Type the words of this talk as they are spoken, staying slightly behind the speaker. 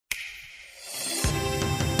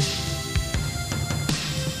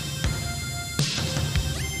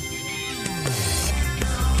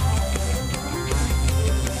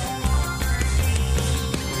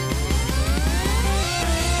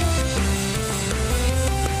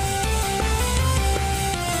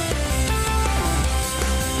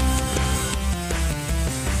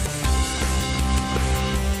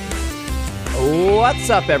What's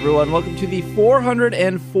up, everyone? Welcome to the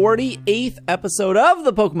 448th episode of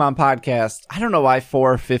the Pokemon Podcast. I don't know why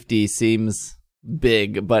 450 seems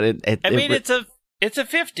big, but it's a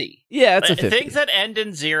 50. Yeah, it's a 50. Things that end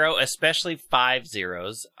in 0, especially 5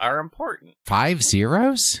 zeros, are important. 5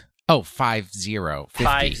 zeros? Oh, 50.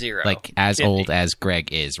 50. Like as 50. old as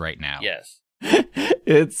Greg is right now. Yes.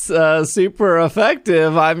 It's super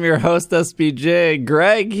effective. I'm your host, SBJ.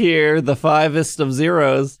 Greg here, the fivest of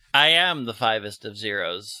zeros. I am the fivest of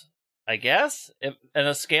zeros, I guess. If, on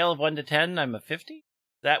a scale of 1 to 10, I'm a 50? Is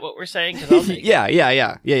that what we're saying? 'Cause I'll take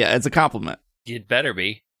Yeah. It's a compliment. You'd better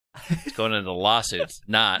be. It's going into lawsuits.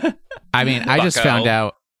 Not. I mean, I just Bucko. found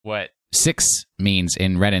out what 6 means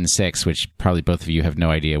in Ren and 6, which probably both of you have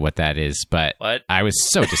no idea what that is, but What? I was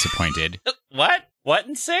so disappointed. What? What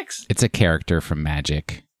in 6? It's a character from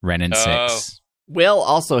Magic. Ren and 6. Will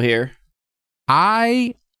also here.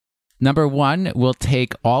 I, number one, will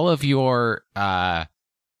take all of your I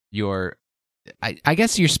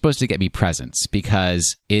guess you're supposed to get me presents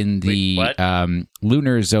because in the Wait, what?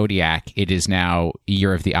 lunar zodiac, it is now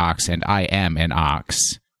Year of the Ox, and I am an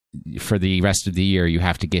ox. For the rest of the year, you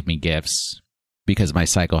have to give me gifts because my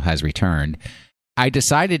cycle has returned. I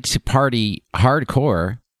decided to party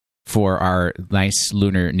hardcore for our nice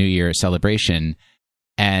Lunar New Year celebration,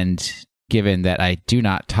 and given that I do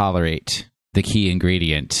not tolerate the key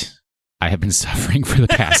ingredient, I have been suffering for the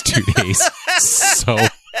past 2 days.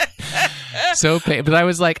 So pain. But I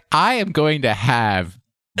was like, I am going to have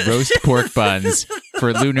roast pork buns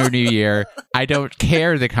for Lunar New Year. I don't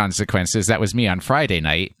care the consequences. That was me on Friday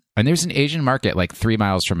night. And there's an Asian market like 3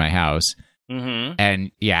 miles from my house. Mm-hmm.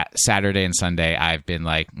 And yeah, Saturday and Sunday, I've been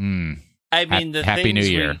like, I mean, Happy New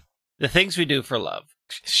Year. The things we do for love.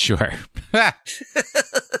 Sure.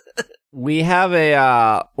 We have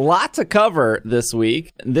a lot to cover this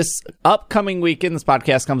week. This upcoming weekend, this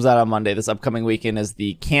podcast comes out on Monday. This upcoming weekend is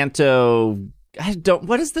the Kanto.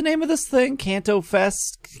 What is the name of this thing? Kanto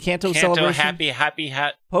Fest? Kanto Celebration? Happy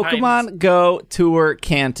Pokemon times. Go Tour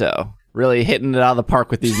Kanto. Really hitting it out of the park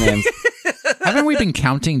with these names. Haven't we been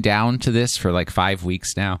counting down to this for like 5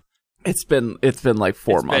 weeks now? It's been like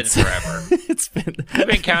 4 months. Been forever. I've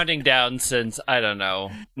been counting down since, I don't know,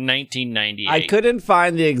 1998. I couldn't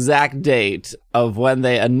find the exact date of when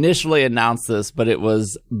they initially announced this, but it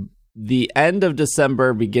was the end of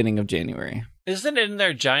December, beginning of January. Isn't it in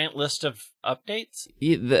their giant list of updates?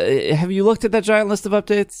 Have you looked at that giant list of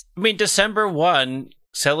updates? I mean, December 1,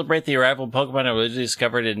 celebrate the arrival of Pokemon originally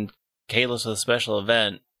discovered in Kalos with a special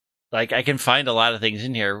event. Like, I can find a lot of things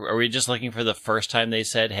in here. Are we just looking for the first time they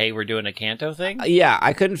said, hey, we're doing a Kanto thing? Yeah,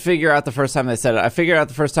 I couldn't figure out the first time they said it. I figured out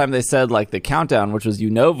the first time they said, like, the countdown, which was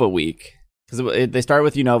Unova week. Because they started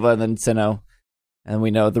with Unova and then Sinnoh, and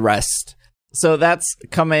we know the rest. So that's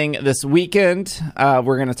coming this weekend.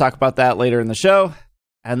 We're going to talk about that later in the show.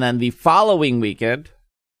 And then the following weekend,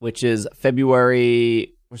 which is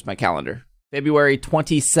February... Where's my calendar? February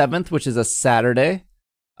 27th, which is a Saturday,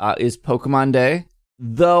 is Pokemon Day.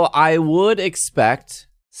 Though I would expect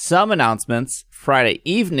some announcements Friday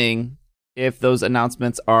evening if those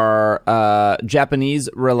announcements are Japanese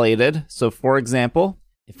related. So, for example,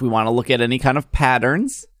 if we want to look at any kind of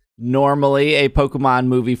patterns, normally a Pokemon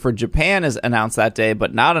movie for Japan is announced that day,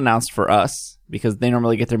 but not announced for us because they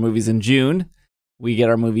normally get their movies in June. We get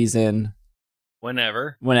our movies in...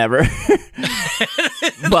 Whenever.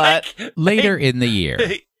 But later in the year.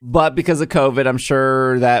 But because of COVID, I'm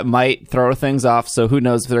sure that might throw things off. So who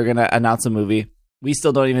knows if they're going to announce a movie. We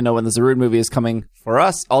still don't even know when the Zarude movie is coming for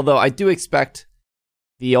us. Although I do expect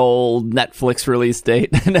the old Netflix release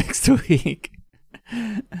date next week.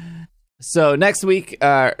 So next week's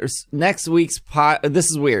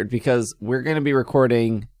this is weird because we're going to be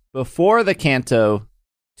recording before the Kanto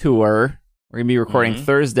tour. We're going to be recording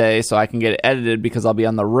Thursday so I can get it edited because I'll be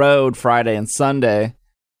on the road Friday and Sunday.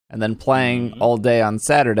 And then playing all day on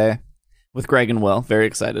Saturday with Greg and Will. Very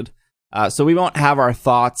excited. So we won't have our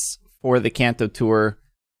thoughts for the Kanto tour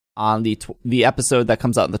on the episode that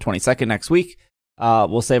comes out on the 22nd next week.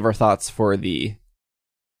 We'll save our thoughts for the...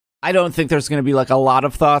 I don't think there's going to be like a lot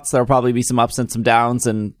of thoughts. There'll probably be some ups and some downs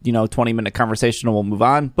and, 20-minute conversation and we'll move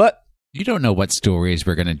on. But you don't know what stories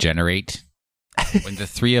we're going to generate when the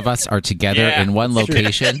three of us are together in one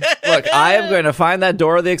location. Look, I am going to find that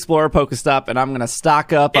Dora the Explorer Pokestop, and I'm going to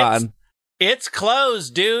stock up on... It's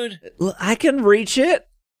closed, dude. I can reach it.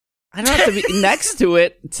 I don't have to be next to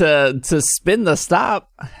it to spin the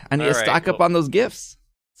stop. I need to stock up on those gifts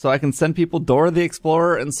so I can send people Dora the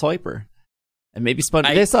Explorer and Swiper. And maybe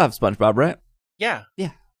they still have SpongeBob, right? Yeah.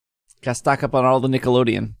 Yeah. Got to stock up on all the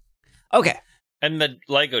Nickelodeon. Okay. And the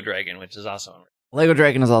Lego Dragon, which is awesome. Lego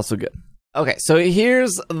Dragon is also good. Okay, so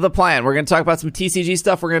here's the plan. We're going to talk about some TCG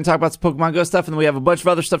stuff. We're going to talk about some Pokemon Go stuff, and then we have a bunch of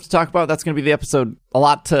other stuff to talk about. That's going to be the episode. A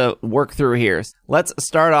lot to work through here. Let's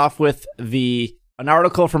start off with an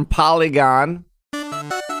article from Polygon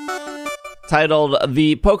titled,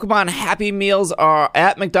 "The Pokemon Happy Meals are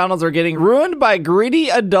at McDonald's are getting ruined by greedy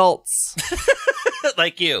adults."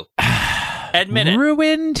 Like you. Admit it.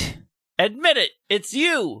 Ruined? Admit it. It's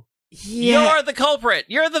you. Yeah. You're the culprit.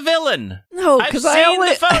 You're the villain. No, I've because seen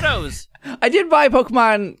the photos. I did buy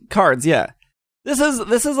Pokemon cards, yeah. This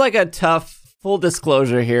is like a tough full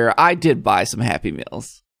disclosure here. I did buy some Happy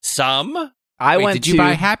Meals. Some? Did you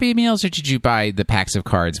buy Happy Meals or did you buy the packs of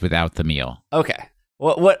cards without the meal? Okay.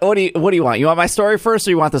 What do you want? You want my story first,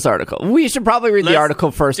 or you want this article? We should probably read the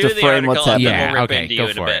article first to frame what's happening. Yeah, okay,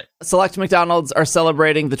 go for it. Select McDonald's are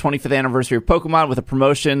celebrating the 25th anniversary of Pokemon with a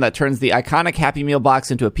promotion that turns the iconic Happy Meal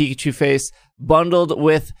box into a Pikachu face. Bundled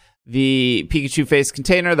with the Pikachu face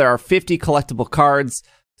container, there are 50 collectible cards.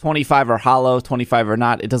 25 are hollow, 25 are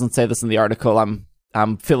not. It doesn't say this in the article.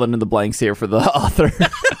 I'm filling in the blanks here for the author.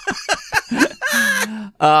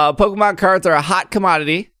 Pokemon cards are a hot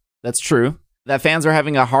commodity. That's true. That fans are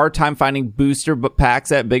having a hard time finding booster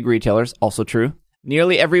packs at big retailers. Also true.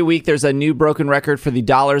 Nearly every week, there's a new broken record for the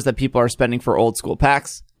dollars that people are spending for old school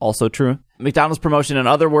packs. Also true. McDonald's promotion, in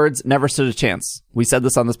other words, never stood a chance. We said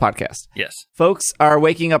this on this podcast. Yes. Folks are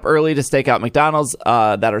waking up early to stake out McDonald's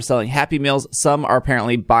that are selling Happy Meals. Some are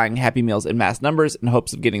apparently buying Happy Meals in mass numbers in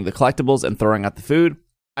hopes of getting the collectibles and throwing out the food.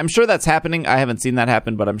 I'm sure that's happening. I haven't seen that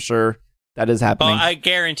happen, but I'm sure that is happening. Oh, I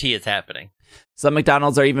guarantee it's happening. Some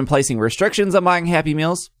McDonald's are even placing restrictions on buying Happy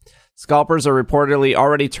Meals. Scalpers are reportedly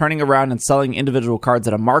already turning around and selling individual cards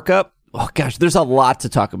at a markup. Oh gosh, there's a lot to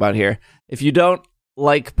talk about here. If you don't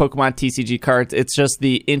like Pokemon TCG cards, it's just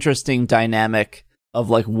the interesting dynamic of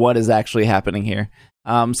like what is actually happening here.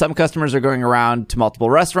 Some customers are going around to multiple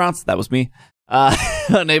restaurants. That was me.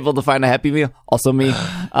 Unable to find a Happy Meal. Also me.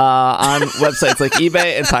 On websites like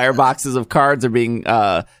eBay, entire boxes of cards are being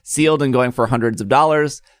sealed and going for hundreds of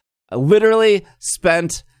dollars. I literally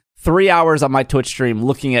spent 3 hours on my Twitch stream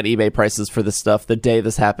looking at eBay prices for this stuff the day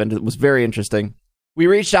this happened. It was very interesting. We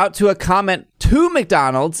reached out to a comment to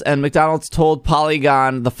McDonald's, and McDonald's told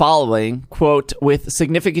Polygon the following, quote, "With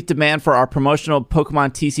significant demand for our promotional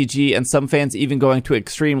Pokemon TCG and some fans even going to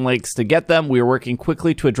extreme lengths to get them, we are working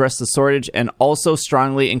quickly to address the shortage and also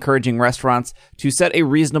strongly encouraging restaurants to set a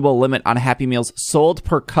reasonable limit on Happy Meals sold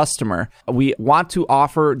per customer. We want to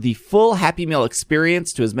offer the full Happy Meal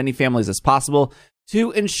experience to as many families as possible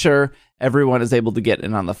to ensure everyone is able to get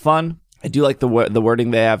in on the fun." I do like the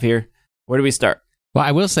wording they have here. Where do we start? Well,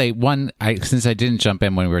 I will say since I didn't jump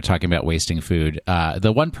in when we were talking about wasting food,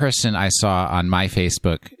 the one person I saw on my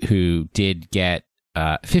Facebook who did get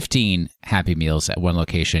 15 Happy Meals at one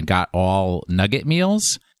location got all nugget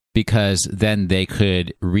meals because then they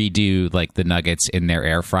could redo like the nuggets in their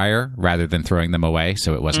air fryer rather than throwing them away,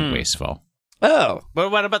 so it wasn't wasteful. Oh. But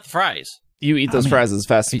what about the fries? You eat those fries as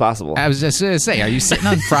fast as possible. I was just going to say, are you sitting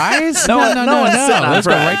on fries? No one's sitting on Let's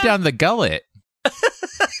go fries. right down the gullet.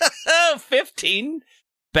 15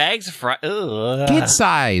 bags of fries. Kid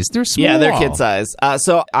size. They're small. Yeah, they're kid size.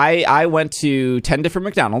 So I went to 10 different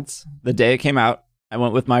McDonald's the day it came out. I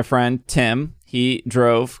went with my friend Tim. He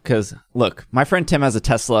drove because, look, my friend Tim has a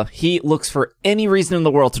Tesla. He looks for any reason in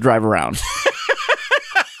the world to drive around.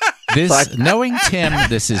 Knowing Tim,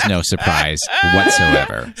 this is no surprise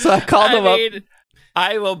whatsoever. So I called him up.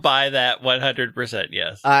 I will buy that 100%,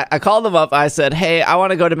 yes. I called him up. I said, hey, I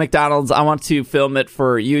want to go to McDonald's. I want to film it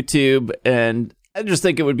for YouTube. And I just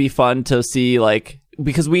think it would be fun to see, like,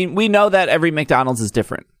 because we know that every McDonald's is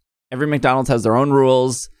different. Every McDonald's has their own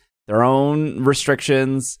rules, their own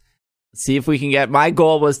restrictions. See if we can get, my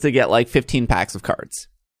goal was to get like 15 packs of cards.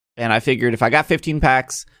 And I figured if I got 15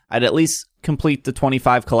 packs, I'd at least complete the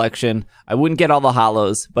 25 collection. I wouldn't get all the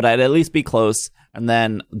hollows, but I'd at least be close. And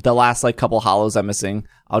then the last like couple hollows I'm missing,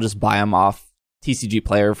 I'll just buy them off TCG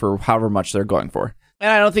Player for however much they're going for.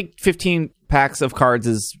 And I don't think 15 packs of cards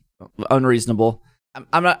is unreasonable.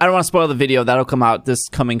 I don't want to spoil the video. That'll come out this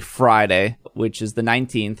coming Friday, which is the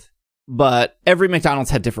 19th. But every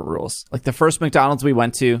McDonald's had different rules. Like the first McDonald's we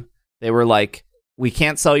went to, they were like, we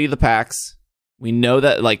can't sell you the packs. We know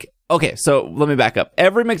that, like, okay, so let me back up.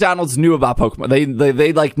 Every McDonald's knew about Pokemon.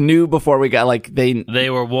 They like knew before we got, like, they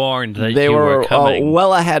were warned that they you were coming.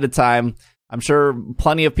 Well ahead of time. I'm sure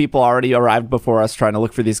plenty of people already arrived before us trying to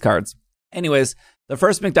look for these cards. Anyways, the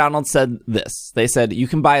first McDonald's said this. They said, you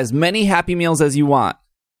can buy as many Happy Meals as you want,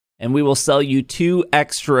 and we will sell you 2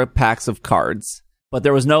 extra packs of cards. But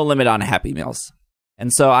there was no limit on Happy Meals.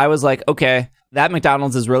 And so I was like, okay, that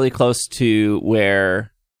McDonald's is really close to where...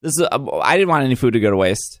 I didn't want any food to go to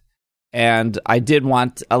waste. And I did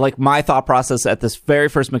want, like, my thought process at this very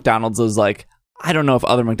first McDonald's was like, I don't know if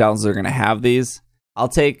other McDonald's are going to have these. I'll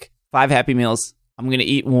take 5 Happy Meals. I'm going to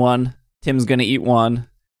eat one. Tim's going to eat one.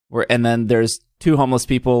 And then there's 2 homeless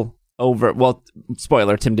people over. Well,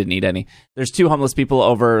 spoiler, Tim didn't eat any. There's 2 homeless people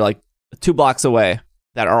over like 2 blocks away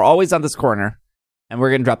that are always on this corner. And we're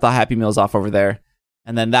going to drop the Happy Meals off over there.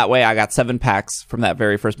 And then that way I got 7 packs from that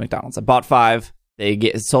very first McDonald's. I bought 5.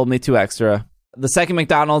 They sold me 2 extra. The second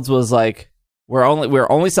McDonald's was like, we're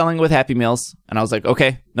only selling it with Happy Meals. And I was like,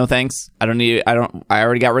 okay, no thanks. I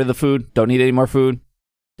already got rid of the food. Don't need any more food.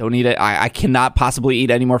 Don't need it. I cannot possibly eat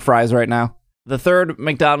any more fries right now. The third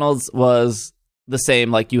McDonald's was the same,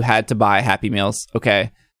 like you had to buy Happy Meals.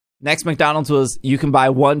 Okay. Next McDonald's was you can buy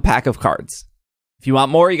 1 pack of cards. If you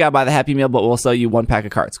want more, you gotta buy the Happy Meal, but we'll sell you 1 pack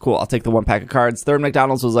of cards. Cool, I'll take the 1 pack of cards. Third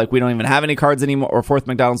McDonald's was like, we don't even have any cards anymore. Or fourth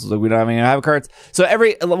McDonald's was like, we don't even have cards. So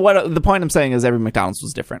the point I'm saying is every McDonald's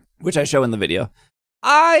was different, which I show in the video.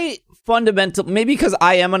 I fundamentally, maybe because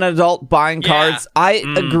I am an adult buying cards, I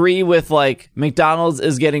agree with like McDonald's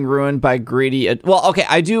is getting ruined by greedy. Well, okay,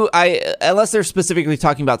 unless they're specifically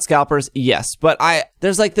talking about scalpers, yes. But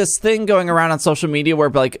there's like this thing going around on social media where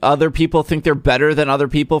like other people think they're better than other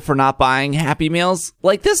people for not buying Happy Meals.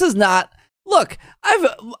 Like this is not, look,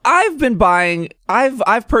 I've been buying,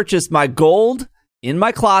 I've purchased my gold in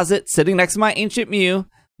my closet sitting next to my Ancient Mew,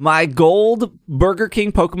 my gold Burger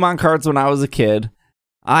King Pokemon cards when I was a kid.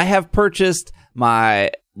 I have purchased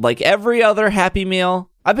my, like, every other Happy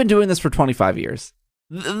Meal. I've been doing this for 25 years.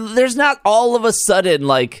 There's not all of a sudden,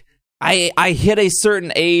 like, I hit a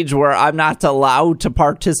certain age where I'm not allowed to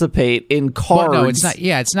participate in cards. Well, no, it's not.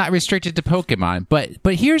 Yeah, it's not restricted to Pokemon.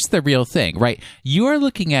 But here's the real thing, right? You're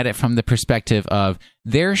looking at it from the perspective of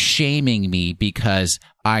they're shaming me because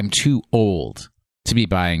I'm too old to be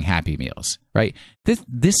buying Happy Meals, right?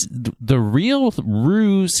 The real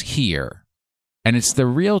ruse here, and it's the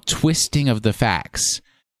real twisting of the facts,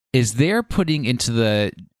 is they're putting into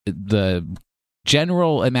the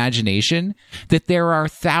general imagination that there are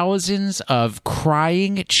thousands of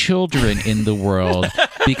crying children in the world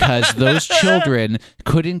because those children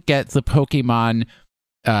couldn't get the Pokemon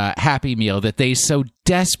Happy Meal that they so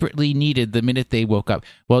desperately needed the minute they woke up.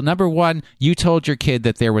 Well, number one, you told your kid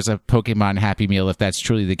that there was a Pokemon Happy Meal, if that's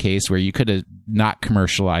truly the case, where you could have not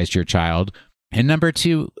commercialized your child. And number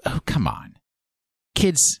two, oh, come on.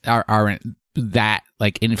 Kids aren't that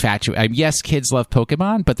like infatuated. Yes, kids love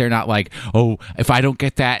Pokemon, but they're not like, oh, if I don't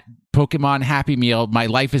get that Pokemon Happy Meal, my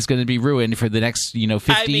life is going to be ruined for the next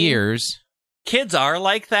 50 years. Kids are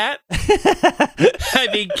like that. I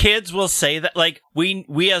mean, kids will say that. Like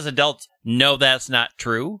we as adults know that's not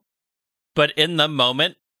true, but in the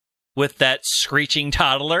moment with that screeching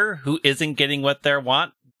toddler who isn't getting what they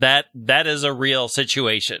want, that is a real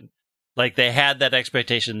situation. Like, they had that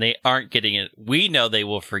expectation. They aren't getting it. We know they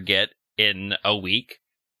will forget in a week.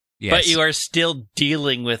 Yes. But you are still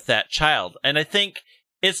dealing with that child. And I think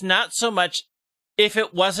it's not so much, if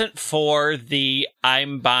it wasn't for the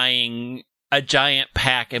I'm buying a giant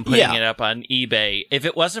pack and putting it up on eBay, if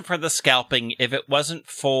it wasn't for the scalping, if it wasn't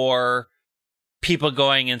for people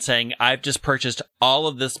going and saying, I've just purchased all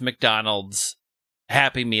of this McDonald's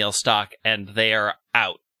Happy Meal stock and they are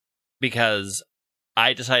out because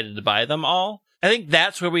I decided to buy them all. I think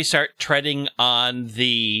that's where we start treading on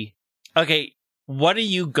the, okay, what are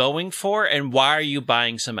you going for and why are you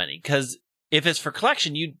buying so many? Because if it's for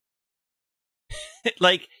collection, you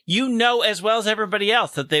as well as everybody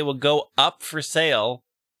else that they will go up for sale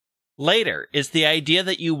later. Is the idea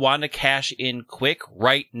that you want to cash in quick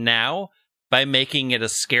right now by making it a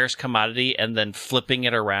scarce commodity and then flipping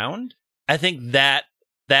it around? I think that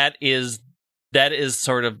is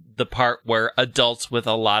sort of the part where adults with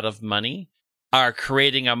a lot of money are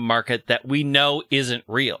creating a market that we know isn't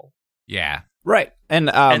real. Yeah. Right. And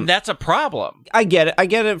that's a problem. I get it. I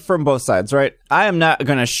get it from both sides, right? I am not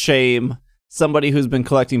going to shame somebody who's been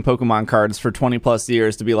collecting Pokemon cards for 20 plus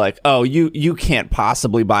years to be like, oh, you can't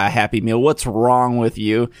possibly buy a Happy Meal. What's wrong with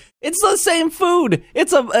you? It's the same food.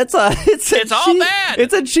 It's all bad. It's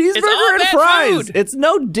a cheeseburger and fries. Food. It's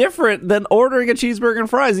no different than ordering a cheeseburger and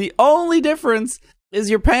fries. The only difference is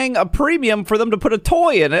you're paying a premium for them to put a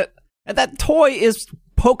toy in it. And that toy is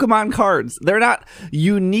Pokemon cards. They're not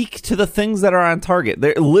unique to the things that are on Target.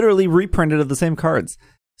 They're literally reprinted of the same cards.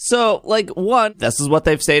 So, like, one, this is what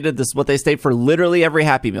they've stated. This is what they state for literally every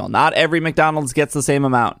Happy Meal. Not every McDonald's gets the same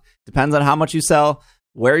amount. Depends on how much you sell,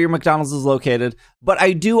 where your McDonald's is located. But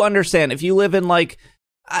I do understand if you live in, like,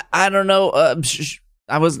 I don't know,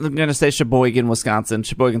 I was going to say Sheboygan, Wisconsin.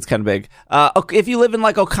 Sheboygan's kind of big. If you live in,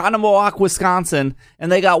 like, Oconomowoc, Wisconsin,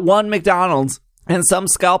 and they got one McDonald's, and some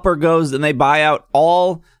scalper goes and they buy out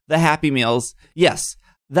all the Happy Meals. Yes,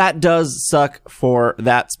 that does suck for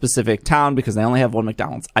that specific town because they only have one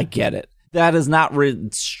McDonald's. I get it. That is not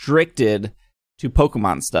restricted to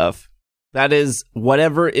Pokemon stuff. That is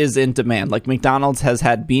whatever is in demand. Like McDonald's has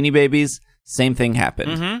had Beanie Babies. Same thing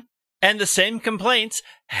happened. Mm-hmm. And the same complaints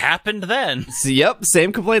happened then. So, yep,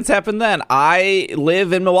 same complaints happened then. I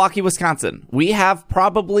live in Milwaukee, Wisconsin. We have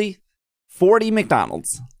probably 40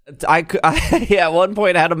 McDonald's. I at one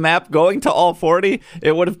point had a map going to all 40.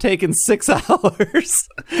 It would have taken 6 hours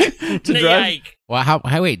to drive. Well,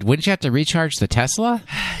 wait, wouldn't you have to recharge the Tesla?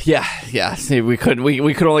 Yeah. See, we could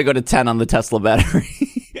only go to 10 on the Tesla battery.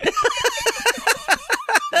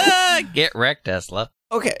 Get wrecked, Tesla.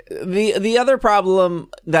 Okay, the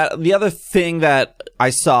other thing that I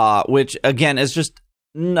saw, which again is just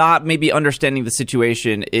not maybe understanding the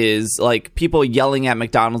situation, is like people yelling at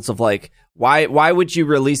McDonald's of like, why would you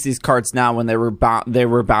release these carts now when they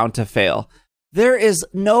were bound to fail? There is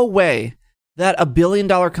no way that a $1 billion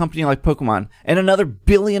company like Pokemon and another $1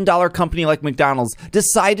 billion company like McDonald's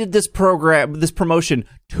decided this promotion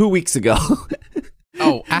 2 weeks ago.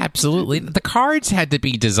 Oh, absolutely. The cards had to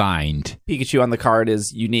be designed. Pikachu on the card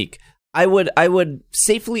is unique. I would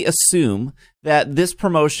safely assume that this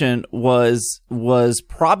promotion was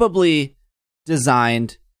probably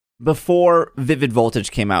designed before Vivid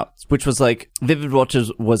Voltage came out, which was like Vivid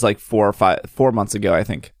Voltage was like 4 months ago, I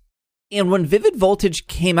think. And when Vivid Voltage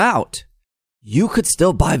came out, you could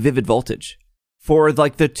still buy Vivid Voltage for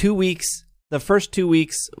like the first 2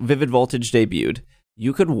 weeks Vivid Voltage debuted.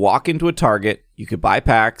 You could walk into a Target, you could buy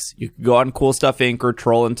packs, you could go on Cool Stuff Inc. or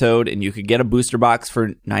Troll and Toad, and you could get a booster box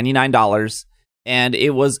for $99. And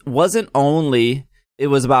it was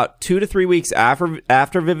about 2 to 3 weeks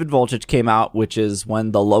after Vivid Voltage came out, which is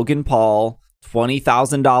when the Logan Paul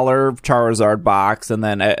 $20,000 Charizard box, and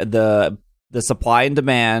then the supply and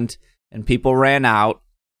demand, and people ran out,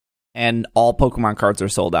 and all Pokemon cards are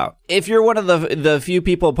sold out. If you're one of the few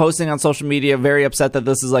people posting on social media very upset that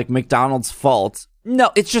this is like McDonald's fault,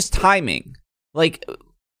 no, it's just timing. Like,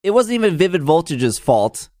 it wasn't even Vivid Voltage's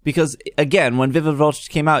fault because, again, when Vivid Voltage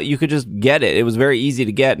came out, you could just get it. It was very easy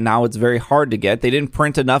to get. Now it's very hard to get. They didn't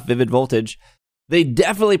print enough Vivid Voltage. They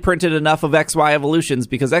definitely printed enough of XY Evolutions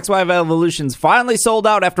because XY Evolutions finally sold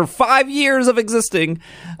out after 5 years of existing.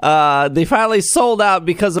 They finally sold out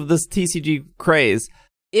because of this TCG craze.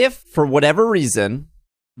 If, for whatever reason,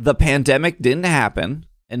 the pandemic didn't happen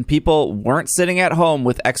and people weren't sitting at home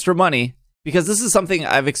with extra money, because this is something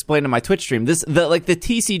I've explained in my Twitch stream, the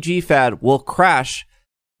TCG fad will crash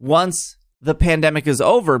once the pandemic is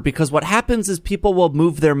over, because what happens is people will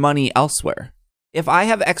move their money elsewhere. If I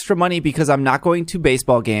have extra money because I'm not going to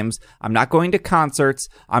baseball games, I'm not going to concerts,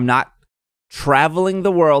 I'm not traveling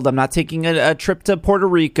the world, I'm not taking a trip to Puerto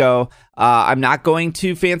Rico, I'm not going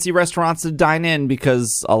to fancy restaurants to dine in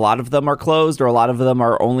because a lot of them are closed or a lot of them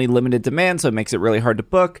are only limited demand, so it makes it really hard to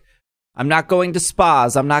book. I'm not going to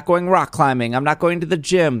spas, I'm not going rock climbing, I'm not going to the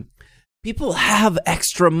gym. People have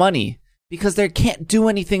extra money because they can't do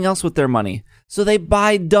anything else with their money. So they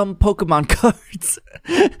buy dumb Pokemon cards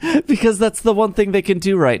because that's the one thing they can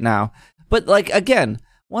do right now. But like, again,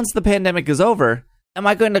 once the pandemic is over, am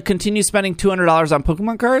I going to continue spending $200 on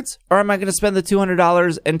Pokemon cards? Or am I going to spend the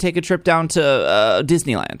 $200 and take a trip down to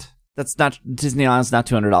Disneyland? Disneyland's not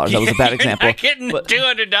 $200. That was a bad example. You're not getting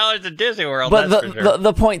 $200 at Disney World, but that's for sure.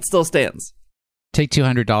 The point still stands. Take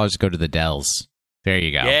 $200 to go to the Dells. There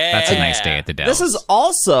you go. Yeah. That's a nice day at the Dells. This is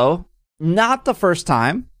also not the first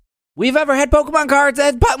time we've ever had Pokemon cards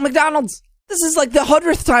at McDonald's. This is like the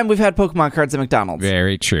 100th time we've had Pokemon cards at McDonald's.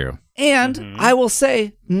 Very true. And I will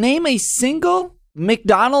say, name a single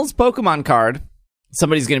McDonald's Pokemon card.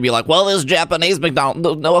 Somebody's going to be like, well, there's Japanese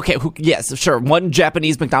McDonald's. No, okay, yes, sure. One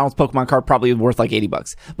Japanese McDonald's Pokemon card probably worth like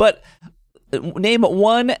 $80. But name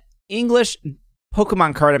one English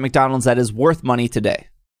Pokemon card at McDonald's that is worth money today.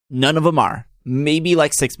 None of them are. Maybe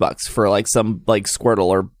like $6 for like some like Squirtle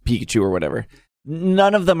or Pikachu or whatever.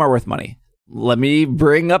 None of them are worth money. Let me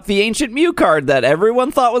bring up the Ancient Mew card that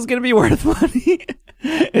everyone thought was going to be worth money.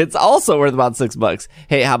 It's also worth about $6.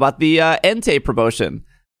 Hey, how about the Entei promotion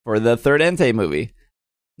for the third Entei movie?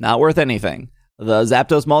 Not worth anything. The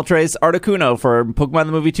Zapdos Moltres Articuno for Pokemon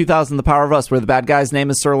the Movie 2000, The Power of Us, where the bad guy's name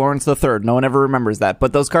is Sir Lawrence III. No one ever remembers that.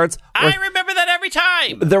 But those cards... I remember that every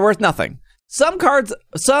time! They're worth nothing. Some cards...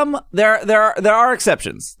 There are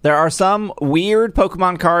exceptions. There are some weird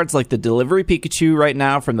Pokemon cards, like the Delivery Pikachu right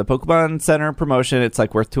now from the Pokemon Center promotion. It's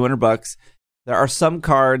like worth $200. There are some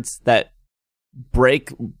cards that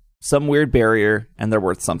break some weird barrier, and they're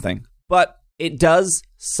worth something. But it does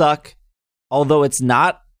suck, although it's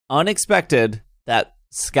not unexpected, that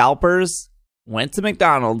scalpers went to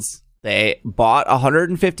McDonald's They bought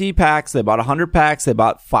 150 packs, they bought 100 packs, they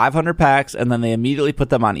bought 500 packs, and then they immediately put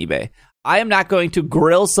them on eBay. I am not going to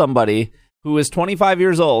grill somebody who is 25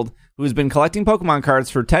 years old, who's been collecting Pokemon cards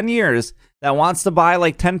for 10 years, that wants to buy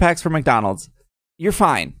like 10 packs from McDonald's. You're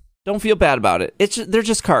fine. Don't feel bad about it. They're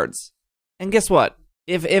just cards. And guess what?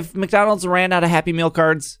 If McDonald's ran out of Happy Meal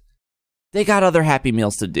cards, they got other Happy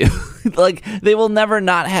Meals to do. Like, they will never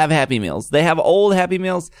not have Happy Meals. They have old Happy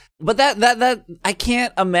Meals. But that I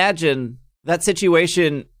can't imagine that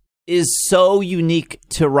situation is so unique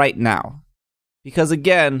to right now. Because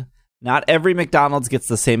again, not every McDonald's gets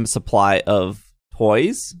the same supply of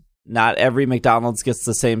toys. Not every McDonald's gets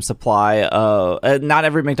the same supply of... not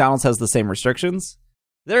every McDonald's has the same restrictions.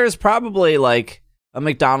 There is probably like a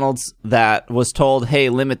McDonald's that was told, hey,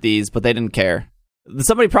 limit these, but they didn't care.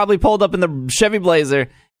 Somebody probably pulled up in the Chevy Blazer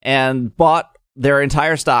and bought their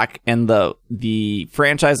entire stock, and the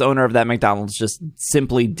franchise owner of that McDonald's just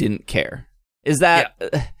simply didn't care. Is that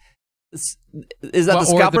the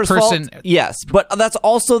scalper's fault? Yes, but that's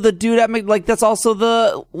also the dude at that's also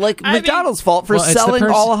the McDonald's fault for selling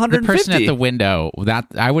all 150. The person at the window, that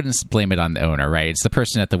I wouldn't blame it on the owner, right? It's the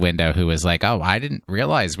person at the window who was like, "Oh, I didn't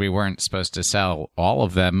realize we weren't supposed to sell all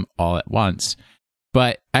of them all at once."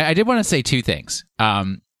 But I did want to say two things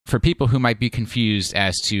for people who might be confused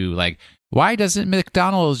as to like, why doesn't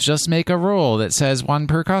McDonald's just make a rule that says one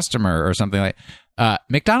per customer or something like?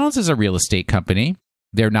 McDonald's is a real estate company.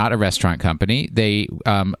 They're not a restaurant company. They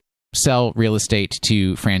sell real estate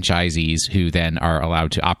to franchisees who then are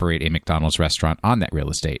allowed to operate a McDonald's restaurant on that real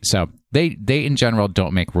estate. So they in general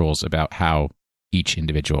don't make rules about how each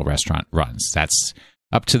individual restaurant runs. That's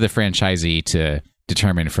up to the franchisee to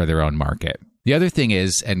determine for their own market. The other thing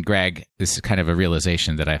is, and Greg, this is kind of a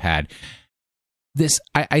realization that I've had,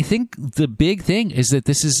 I think the big thing is that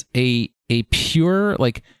this is a pure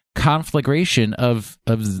like conflagration of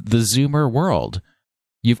the Zoomer world.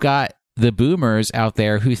 You've got the boomers out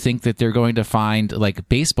there who think that they're going to find like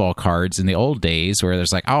baseball cards in the old days where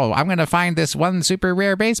there's like, oh, I'm going to find this one super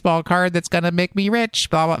rare baseball card that's going to make me rich,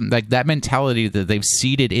 blah, blah. Like that mentality that they've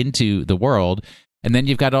seeded into the world. And then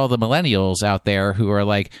you've got all the millennials out there who are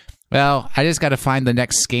like, well, I just got to find the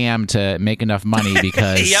next scam to make enough money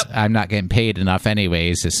because Yep. I'm not getting paid enough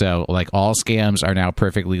anyways. So like all scams are now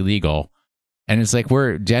perfectly legal. And it's like,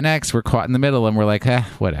 we're Gen X, we're caught in the middle, and we're like,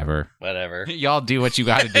 whatever. Whatever. Y'all do what you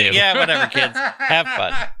got to do. Yeah, whatever, kids. Have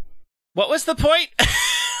fun. What was the point?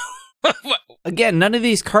 Again, none of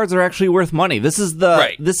these cards are actually worth money. This is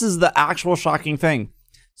the actual shocking thing.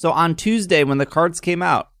 So on Tuesday, when the cards came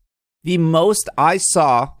out, the most I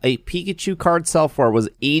saw a Pikachu card sell for was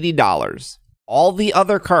 $80. All the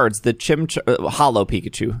other cards, the Holo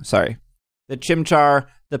Pikachu, sorry, the Chimchar,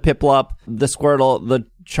 the Piplup, the Squirtle, the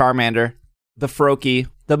Charmander, the Froakie,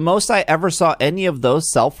 the most I ever saw any of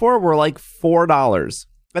those sell for were like $4.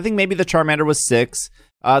 I think maybe the Charmander was $6.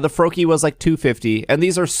 The Froakie was like $2.50, and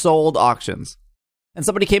these are sold auctions. And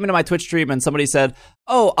somebody came into my Twitch stream and somebody said,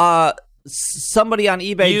 somebody on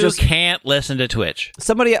eBay you can't listen to Twitch.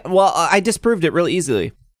 I disproved it really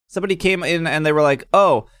easily. Somebody came in and they were like,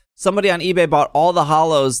 oh, somebody on eBay bought all the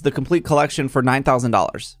Holos, the complete collection, for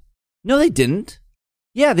 $9,000. No, they didn't.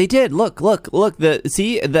 Yeah, they did. Look.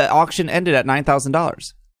 The auction ended at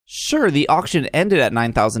 $9,000. Sure, the auction ended at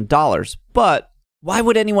 $9,000, but why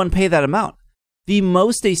would anyone pay that amount? The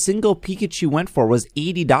most a single Pikachu went for was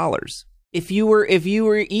 $80. If you were to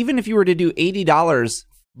do $80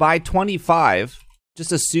 by 25,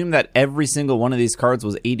 just assume that every single one of these cards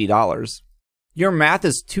was $80. Your math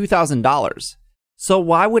is $2,000. So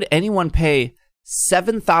why would anyone pay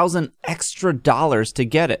 $7,000 extra to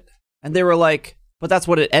get it? And they were like, but that's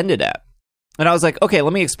what it ended at. And I was like, okay,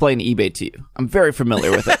 let me explain eBay to you. I'm very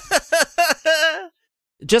familiar with it.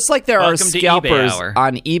 Just like there are scalpers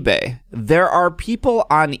on eBay, there are people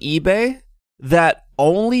on eBay that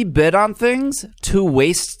only bid on things to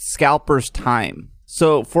waste scalpers' time.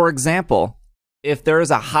 So, for example, if there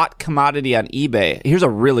is a hot commodity on eBay, here's a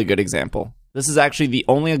really good example. This is actually the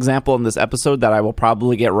only example in this episode that I will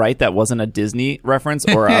probably get right that wasn't a Disney reference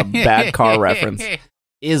or a bad car reference.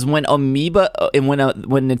 Is when when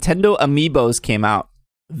Nintendo Amiibos came out,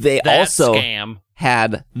 they also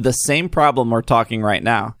had the same problem we're talking right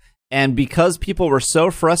now. And because people were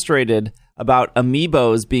so frustrated about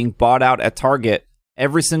Amiibos being bought out at Target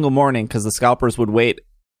every single morning because the scalpers would wait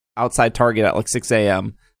outside Target at like 6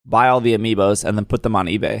 a.m., buy all the Amiibos, and then put them on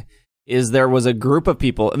eBay, is there was a group of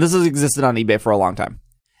people, and this has existed on eBay for a long time,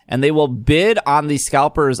 and they will bid on the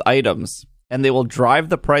scalpers' items, and they will drive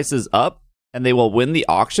the prices up, and they will win the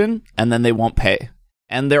auction, and then they won't pay.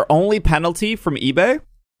 And their only penalty from eBay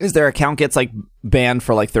is their account gets like banned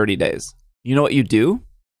for like 30 days. You know what you do?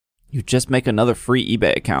 You just make another free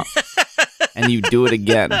eBay account and you do it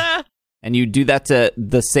again. And you do that to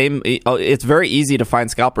the same... It's very easy to find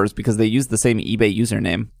scalpers because they use the same eBay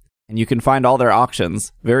username. And you can find all their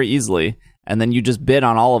auctions very easily. And then you just bid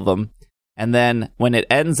on all of them. And then when it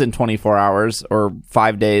ends in 24 hours or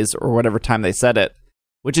 5 days or whatever time they set it,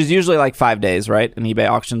 which is usually like 5 days, right? An eBay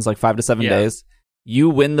auction's like 5 to 7 days. You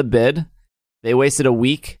win the bid. They wasted a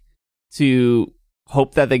week to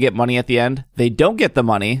hope that they get money at the end. They don't get the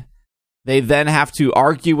money. They then have to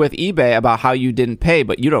argue with eBay about how you didn't pay,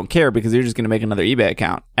 but you don't care because you're just going to make another eBay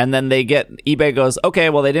account. And then eBay goes,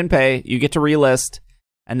 okay, well, they didn't pay. You get to relist.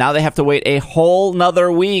 And now they have to wait a whole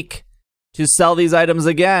nother week to sell these items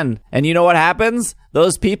again. And you know what happens?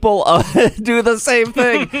 Those people do the same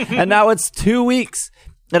thing. And now it's 2 weeks.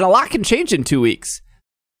 And a lot can change in 2 weeks,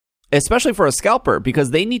 especially for a scalper,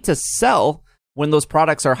 because they need to sell when those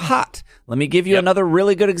products are hot. Let me give you another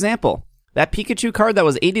really good example. That Pikachu card that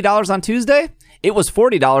was $80 on Tuesday, it was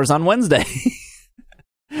 $40 on Wednesday.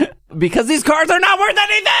 Because these cards are not worth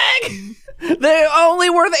anything! They're only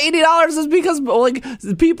worth $80 is because like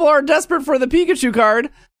people are desperate for the Pikachu card,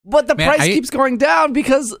 but the price keeps going down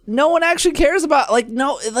because no one actually cares about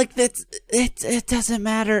it doesn't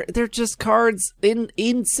matter. They're just cards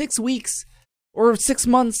in 6 weeks or 6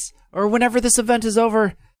 months or whenever this event is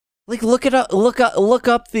over. Like look up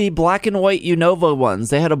the black and white Unova ones.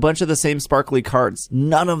 They had a bunch of the same sparkly cards.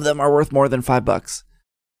 None of them are worth more than $5.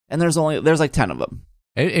 And there's like 10 of them.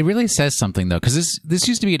 It really says something though, because this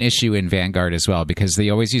used to be an issue in Vanguard as well, because they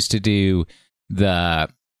always used to do the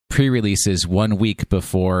pre-releases 1 week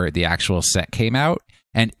before the actual set came out.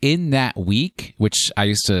 And in that week, which I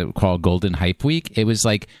used to call Golden Hype Week, it was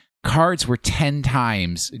like cards were 10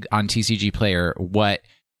 times on TCG Player what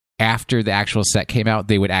after the actual set came out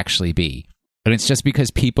they would actually be. And it's just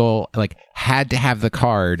because people like had to have the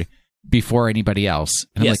card before anybody else.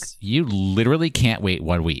 And I'm like, you literally can't wait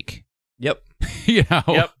 1 week. Yep. You know?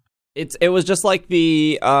 Yep. It was just like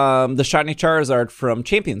the shiny Charizard from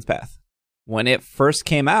Champions Path. When it first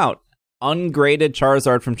came out, ungraded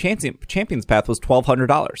Charizard from Champions Path was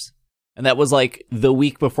 $1,200. And that was like the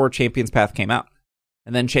week before Champions Path came out.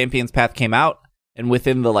 And then Champions Path came out, and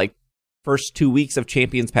within the like first 2 weeks of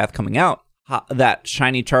Champions Path coming out, that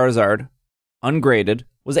shiny Charizard, ungraded,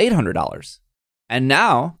 was $800. And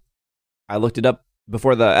now, I looked it up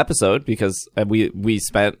before the episode because we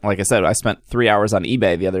spent, like I said, I spent 3 hours on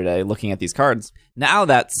eBay the other day looking at these cards. Now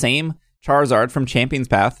that same Charizard from Champions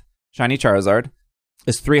Path, shiny Charizard,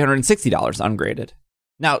 is $360 ungraded.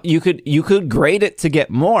 Now, you could grade it to get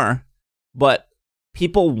more, but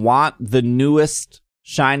people want the newest,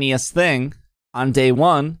 shiniest thing on day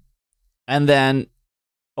one, and then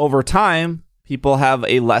over time, people have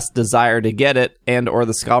a less desire to get it, and or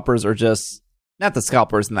the scalpers are just, not the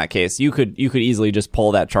scalpers in that case. You could easily just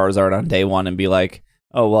pull that Charizard on day one and be like,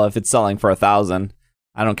 oh, well, if it's selling for $1,000,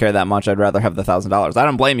 I don't care that much. I'd rather have the $1,000. I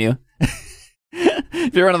don't blame you.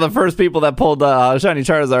 If you're one of the first people that pulled shiny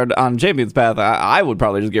Charizard on Champions Path, I would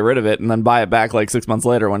probably just get rid of it and then buy it back like 6 months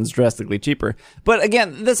later when it's drastically cheaper. But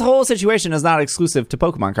again, this whole situation is not exclusive to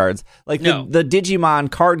Pokemon cards. Like the Digimon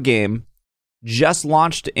card game just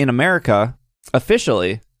launched in America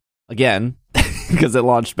officially again because it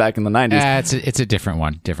launched back in the 90s. It's a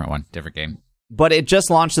different game. But it just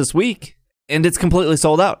launched this week and it's completely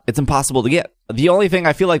sold out. It's impossible to get. The only thing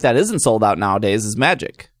I feel like that isn't sold out nowadays is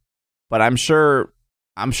Magic. But I'm sure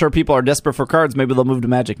people are desperate for cards. Maybe they'll move to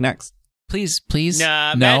Magic next. Please.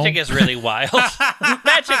 Nah, no. Magic is really wild.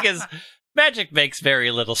 Magic makes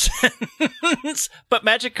very little sense. But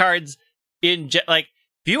Magic cards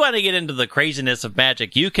if you want to get into the craziness of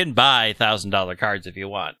Magic, you can buy $1,000 cards if you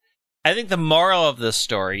want. I think the moral of this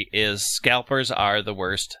story is scalpers are the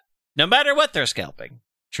worst, no matter what they're scalping.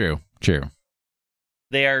 True.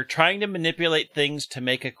 They are trying to manipulate things to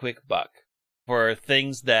make a quick buck for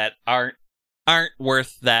things that aren't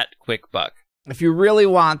worth that quick buck. If you really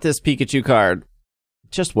want this Pikachu card,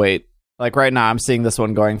 just wait. Like right now, I'm seeing this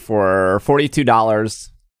one going for $42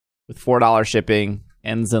 with $4 shipping.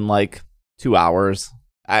 Ends in like 2 hours.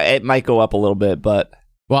 It might go up a little bit, but...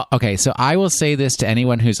 Well, okay, so I will say this to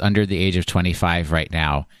anyone who's under the age of 25 right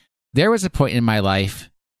now. There was a point in my life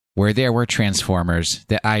where there were Transformers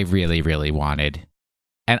that I really, really wanted.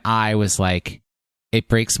 And I was like, it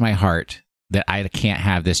breaks my heart that I can't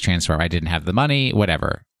have this Transformer. I didn't have the money,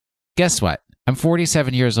 whatever. Guess what? I'm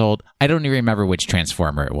 47 years old. I don't even remember which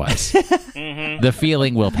Transformer it was. Mm-hmm. The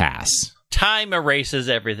feeling will pass. Time erases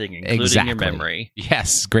everything, including your memory.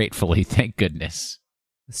 Yes, gratefully. Thank goodness.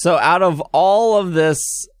 So out of all of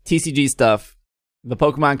this TCG stuff, the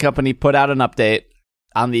Pokemon Company put out an update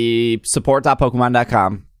on the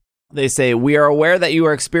support.pokemon.com They say, we are aware that you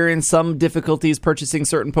are experiencing some difficulties purchasing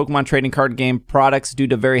certain Pokemon trading card game products due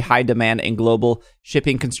to very high demand and global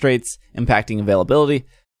shipping constraints impacting availability.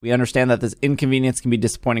 We understand that this inconvenience can be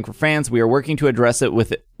disappointing for fans. We are working to address it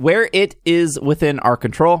where it is within our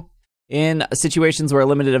control. In situations where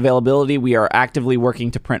limited availability, we are actively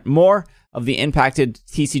working to print more of the impacted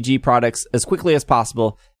TCG products as quickly as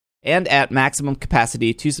possible and at maximum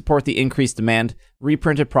capacity to support the increased demand.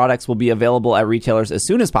 Reprinted products will be available at retailers as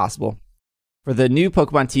soon as possible. For the new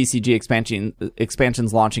Pokemon TCG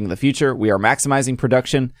expansions launching in the future, we are maximizing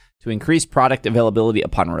production to increase product availability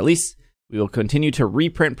upon release. We will continue to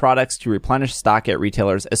reprint products to replenish stock at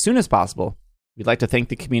retailers as soon as possible. We'd like to thank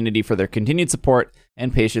the community for their continued support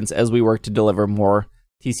and patience as we work to deliver more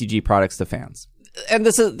TCG products to fans. And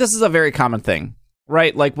this is a very common thing,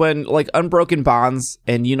 right? Like when Unbroken Bonds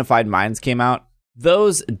and Unified Minds came out,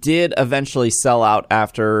 those did eventually sell out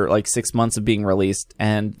after 6 months of being released,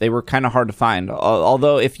 and they were kind of hard to find.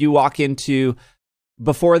 Although if you walk into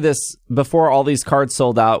before all these cards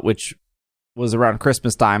sold out, which was around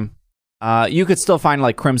Christmas time, you could still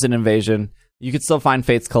find Crimson Invasion. You could still find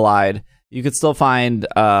Fates Collide. You could still find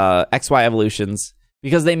XY Evolutions,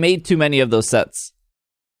 because they made too many of those sets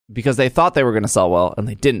because they thought they were going to sell well, and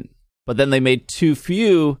they didn't. But then they made too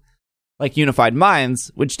few, like Unified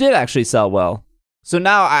Minds, which did actually sell well. So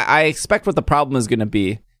now I expect what the problem is going to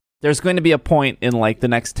be. There's going to be a point in the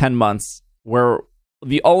next 10 months where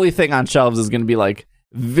the only thing on shelves is going to be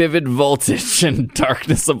Vivid Voltage and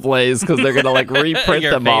Darkness Ablaze, because they're going to reprint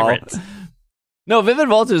them favorites. All. No, Vivid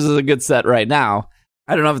Voltage is a good set right now.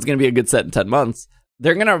 I don't know if it's going to be a good set in 10 months.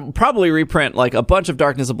 They're going to probably reprint a bunch of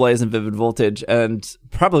Darkness Ablaze and Vivid Voltage, and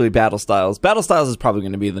probably Battle Styles. Battle Styles is probably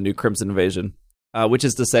going to be the new Crimson Invasion, which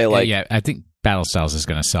is to say yeah, I think Battle Styles is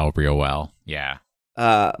going to sell real well. Yeah.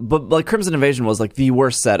 But Crimson Invasion was the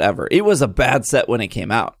worst set ever. It was a bad set when it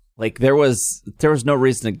came out. There was no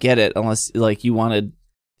reason to get it unless you wanted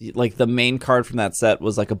the main card from that set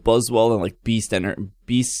was a Buzzwole and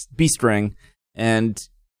Beast Ring, and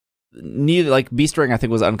neither Beast Ring I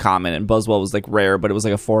think was uncommon and Buzzwole was rare, but it was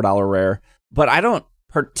a $4 rare. But I don't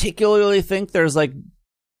particularly think there's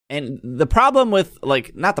and the problem with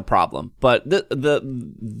not the problem, but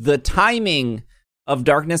the timing of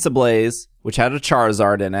Darkness Ablaze, which had a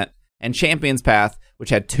Charizard in it, and Champion's Path, which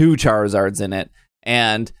had 2 Charizards in it,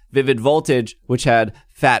 and Vivid Voltage, which had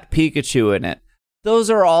Fat Pikachu in it. Those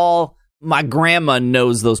are all, my grandma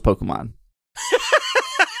knows those Pokemon.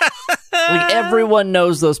 Everyone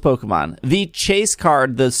knows those Pokemon. The chase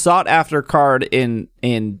card, the sought after card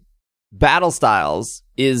in Battle Styles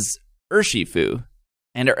is Urshifu.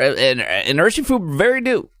 And Urshifu very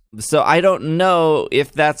new. So I don't know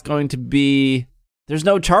if that's going to be... There's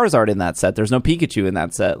no Charizard in that set. There's no Pikachu in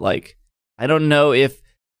that set. I don't know if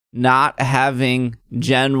not having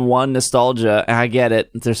Gen 1 nostalgia, and I get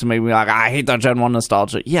it. There's somebody I hate that Gen 1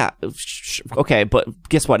 nostalgia. Yeah, okay, but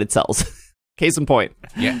guess what? It sells. Case in point.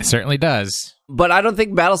 Yeah, it certainly does. But I don't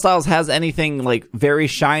think Battle Styles has anything very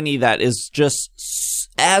shiny that is just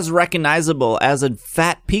as recognizable as a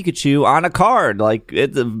fat Pikachu on a card.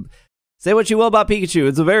 Say what you will about Pikachu,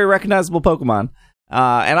 it's a very recognizable Pokemon.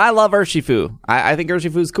 And I love Urshifu. I think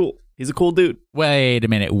Urshifu's cool. He's a cool dude. Wait a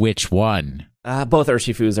minute, which one? Both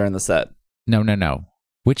Urshifus are in the set. No.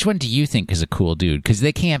 Which one do you think is a cool dude? Because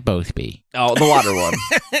they can't both be. Oh, the water one.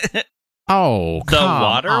 Oh, the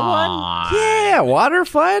water on. one? Yeah, water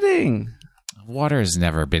fighting. Water has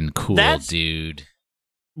never been cool, dude.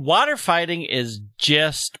 Water fighting is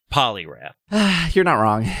just Poliwrath. You're not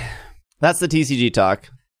wrong. That's the TCG talk.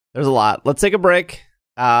 There's a lot. Let's take a break,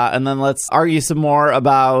 and then let's argue some more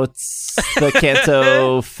about the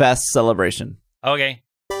Kanto Fest celebration. Okay.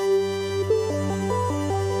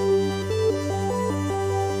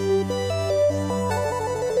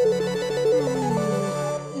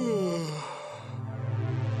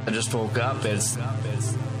 I just woke up. It's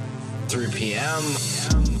 3 p.m.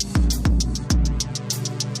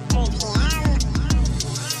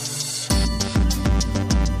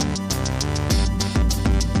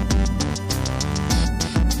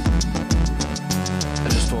 I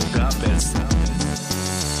just woke up. It's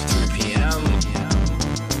 3 p.m.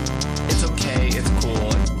 It's okay. It's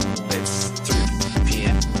cool. It's 3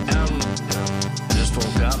 p.m. I just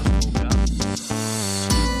woke up.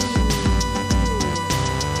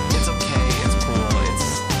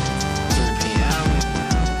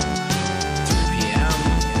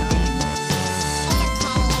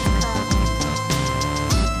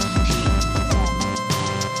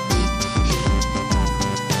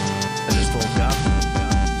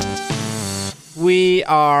 We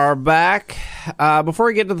are back. before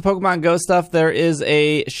we get to the Pokemon Go stuff, there is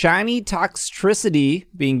a shiny Toxtricity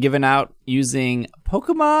being given out using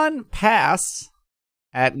Pokemon Pass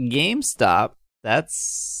at GameStop.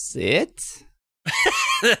 That's it?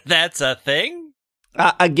 That's a thing?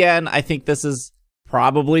 Again, I think this is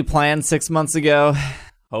probably planned 6 months ago,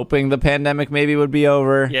 hoping the pandemic maybe would be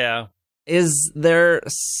over. Yeah. Is there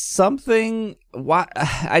something... Why?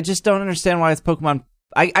 I just don't understand why it's Pokemon...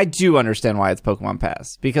 I do understand why it's Pokemon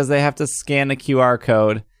Pass, because they have to scan a QR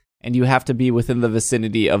code, and you have to be within the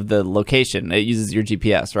vicinity of the location. It uses your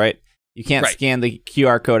GPS, right? You can't scan the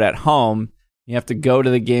QR code at home. You have to go to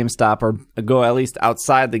the GameStop or go at least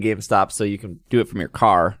outside the GameStop so you can do it from your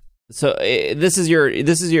car. So this is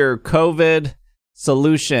your COVID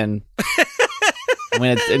solution. I'm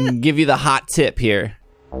going to give you the hot tip here.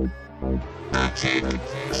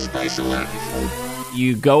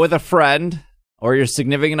 You go with a friend or your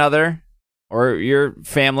significant other or your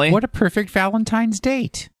family. What a perfect Valentine's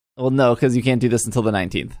date. Well, no, because you can't do this until the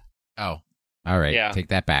 19th. Oh, all right. Yeah. Take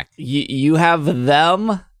that back. You have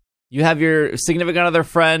them, you have your significant other,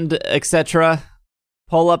 friend, etc.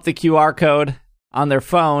 pull up the QR code on their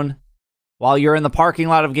phone while you're in the parking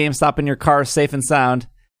lot of GameStop in your car, safe and sound.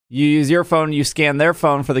 You use your phone, you scan their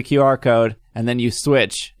phone for the QR code, and then you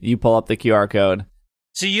switch. You pull up the QR code.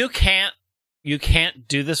 So you can't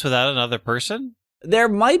do this without another person? There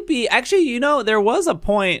might be... Actually, there was a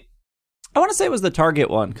point... I want to say it was the Target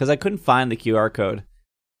one, because I couldn't find the QR code.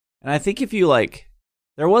 And I think if you,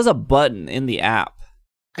 there was a button in the app.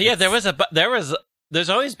 Yeah, there's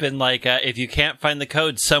always been, if you can't find the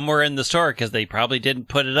code somewhere in the store, because they probably didn't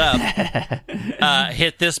put it up,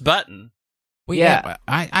 hit this button. Well, yeah.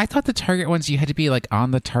 I thought the Target ones, you had to be,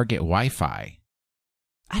 on the Target Wi-Fi.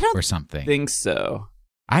 I don't or something. think so.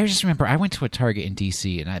 I just remember I went to a Target in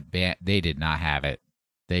D.C. and they did not have it.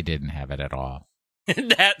 They didn't have it at all.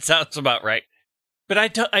 That sounds about right. But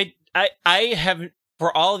I haven't,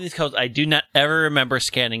 for all of these codes, I do not ever remember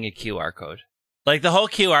scanning a QR code. The whole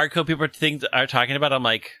QR code people are talking about, I'm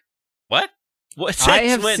like, what? I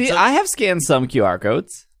have scanned some QR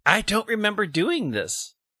codes. I don't remember doing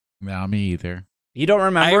this. No, me either. You don't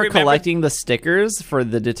remember collecting the stickers for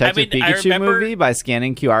the Detective Pikachu movie by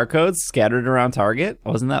scanning QR codes scattered around Target?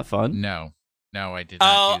 Wasn't that fun? No, I did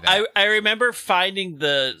not do that. I remember finding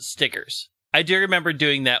the stickers. I do remember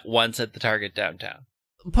doing that once at the Target downtown.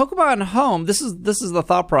 Pokemon Home, this is the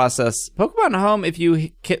thought process. Pokemon Home, if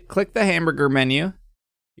you click the hamburger menu,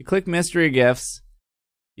 you click mystery gifts,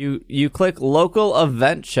 you click local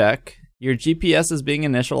event check, your GPS is being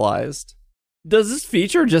initialized. Does this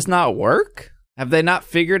feature just not work? Have they not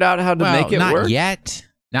figured out how to make it work?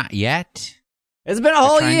 Not yet. It's been a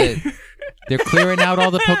whole year. They're clearing out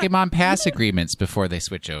all the Pokemon Pass agreements before they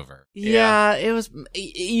switch over. Yeah, it was...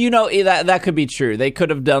 that could be true. They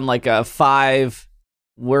could have done a 5...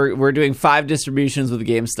 We're doing 5 distributions with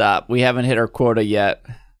GameStop. We haven't hit our quota yet.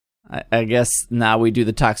 I guess now we do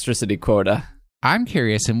the Toxtricity quota. I'm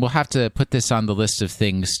curious, and we'll have to put this on the list of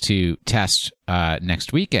things to test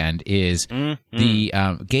next weekend, is the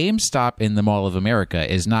GameStop in the Mall of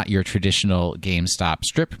America is not your traditional GameStop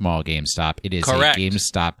strip mall GameStop. It is Correct. A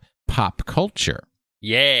GameStop pop culture.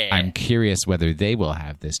 Yeah. I'm curious whether they will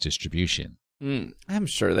have this distribution. I'm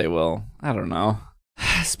sure they will. I don't know.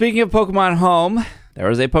 Speaking of Pokemon Home, there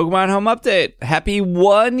was a Pokemon Home update. Happy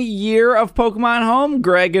 1 year of Pokemon Home,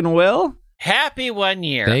 Greg and Will. Happy 1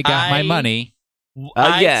 year. They got my money.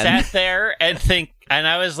 Again. I sat there and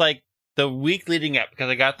I was the week leading up, because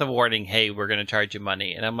I got the warning, hey, we're going to charge you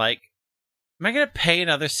money. And I'm like, am I going to pay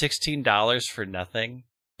another $16 for nothing?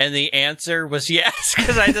 And the answer was yes,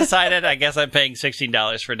 because I decided I guess I'm paying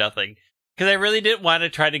 $16 for nothing. Because I really didn't want to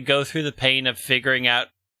try to go through the pain of figuring out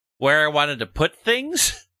where I wanted to put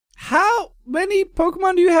things. How many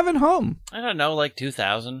Pokemon do you have at home? I don't know,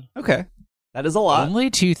 2,000. Okay. That is a lot.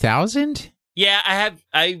 Only 2,000? Yeah,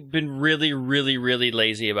 I've been really, really, really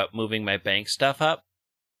lazy about moving my bank stuff up.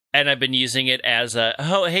 And I've been using it as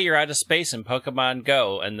hey, you're out of space in Pokemon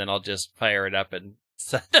Go. And then I'll just fire it up and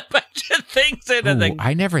send a bunch of things in.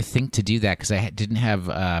 I never think to do that because I didn't have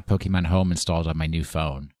Pokemon Home installed on my new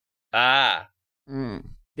phone.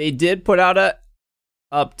 They did put out a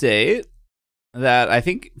update that I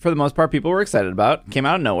think for the most part people were excited about. Came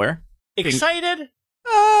out of nowhere. Excited?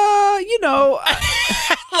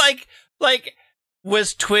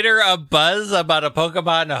 Was Twitter a buzz about a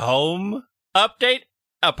Pokemon Home update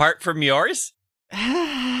apart from yours?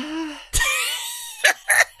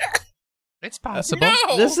 It's possible.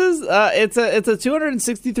 No! This is it's a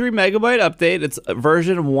 263 megabyte update. It's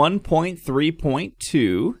version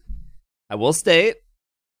 1.3.2. I will state,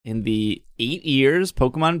 in the 8 years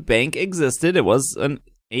Pokemon Bank existed, it was an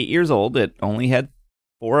 8 years old. It only had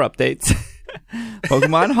 4 updates.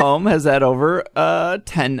 Pokemon Home has had over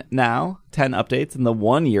 10 updates in the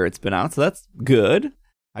 1 year it's been out. So that's good,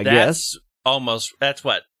 I guess. That's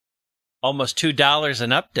what? Almost $2 an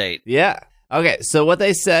update. Yeah. Okay, so what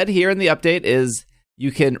they said here in the update is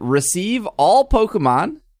you can receive all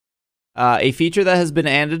Pokemon, a feature that has been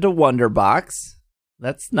added to Wonder Box.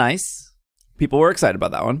 That's nice. People were excited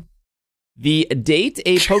about that one. The date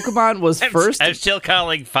a Pokemon was first... I'm still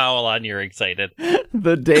calling foul on you're excited.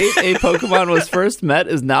 The date a Pokemon was first met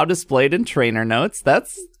is now displayed in trainer notes.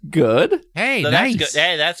 That's good. Hey, So nice. That's good.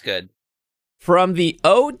 Hey, that's good. From the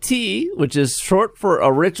OT, which is short for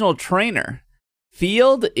Original Trainer,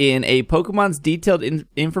 field in a Pokemon's detailed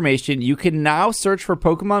information, you can now search for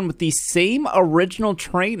Pokemon with the same original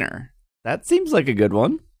trainer. That seems like a good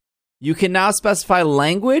one. You can now specify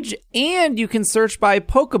language, and you can search by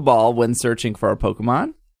Pokeball when searching for a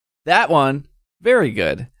Pokemon. That one, very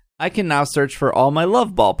good. I can now search for all my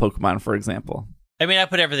Love Ball Pokemon, for example. I mean, I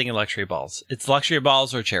put everything in luxury balls. It's luxury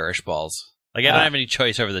balls or cherish balls. Like, I don't have any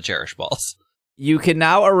choice over the cherish balls. You can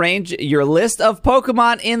now arrange your list of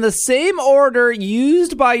Pokemon in the same order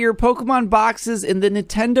used by your Pokemon boxes in the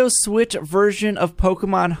Nintendo Switch version of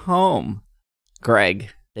Pokemon Home. Greg,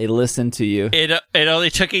 they listened to you. It only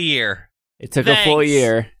took a year. It took a full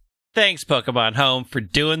year. Thanks, Pokemon Home, for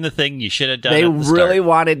doing the thing you should have done They at the really start.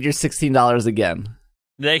 wanted your $16 again.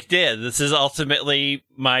 They did. This is ultimately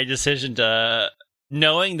my decision to...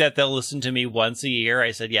 Knowing that they'll listen to me once a year,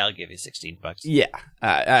 I said, yeah, I'll give you $16. Yeah,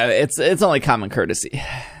 it's only common courtesy.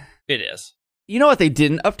 It is. You know what they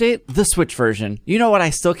didn't update? The Switch version. You know what I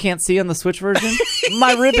still can't see on the Switch version?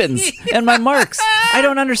 My ribbons and my marks. I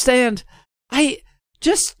don't understand. I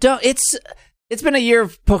just don't. It's been a year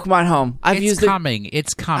of Pokemon Home. It's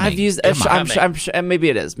coming. I've used. I'm sure, maybe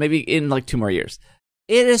it is. Maybe in like 2 more years.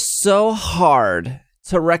 It is so hard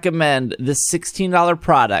to recommend this $16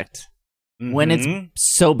 product when it's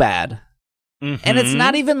so bad. And it's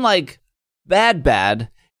not even like bad.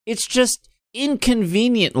 It's just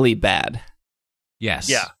inconveniently bad. Yes.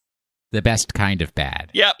 Yeah. The best kind of bad.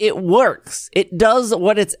 Yep. It works. It does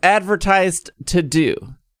what it's advertised to do.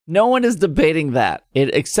 No one is debating that.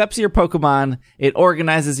 It accepts your Pokemon. It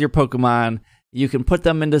organizes your Pokemon. You can put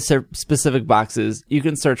them into specific boxes. You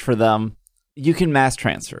can search for them. You can mass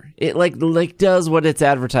transfer. It like does what it's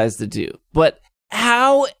advertised to do. But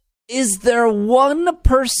how is there one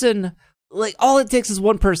person, like all it takes is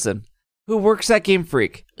one person who works at Game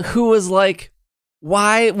Freak who was like,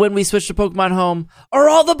 why, when we switch to Pokemon Home, are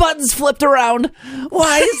all the buttons flipped around?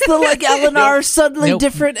 Why is the LNR suddenly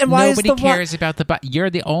different? And why nobody is the cares about the button?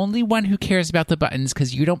 You're the only one who cares about the buttons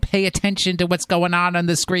because you don't pay attention to what's going on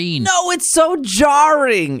the screen. No, it's so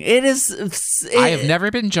jarring. It is. I have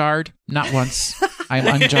never been jarred, not once. I'm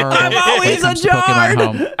unjarred. I'm always when it comes to Pokemon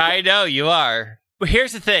unjarred. Home. I know you are. But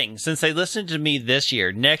here's the thing. Since they listened to me this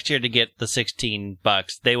year, next year to get the $16,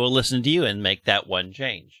 they will listen to you and make that one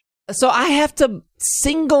change. So I have to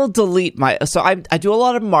single delete my. So I do a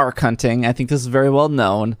lot of mark hunting. I think this is very well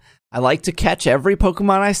known. I like to catch every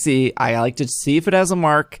Pokemon I see. I like to see if it has a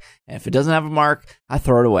mark. And if it doesn't have a mark, I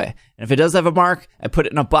throw it away. And if it does have a mark, I put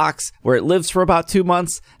it in a box where it lives for about 2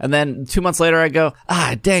 months. And then 2 months later, I go,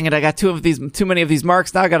 dang it, I got too many of these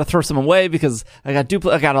marks. Now I got to throw some away because I got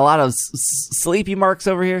a lot of sleepy marks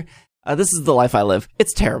over here. This is the life I live.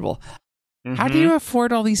 It's terrible. How do you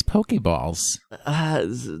afford all these Pokeballs?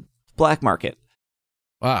 Black market.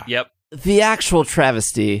 Ah. Yep. The actual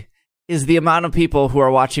travesty is the amount of people who are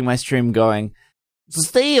watching my stream going,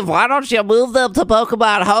 Steve, why don't you move them to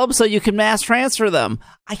Pokemon Home so you can mass transfer them?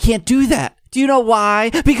 I can't do that. Do you know why?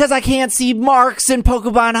 Because I can't see marks in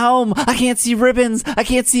Pokemon Home. I can't see ribbons. I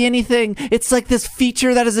can't see anything. It's like this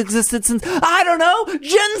feature that has existed since, I don't know,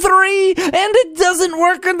 Gen 3, and it doesn't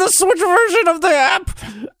work in the Switch version of the app.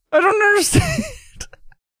 I don't understand.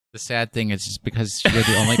 The sad thing is just because you're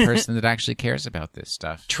the only person that actually cares about this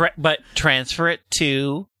stuff. But transfer it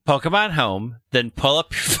to Pokemon Home, then pull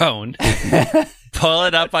up your phone, pull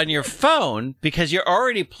it up on your phone, because you're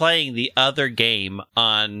already playing the other game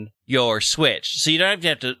on your Switch. So you don't even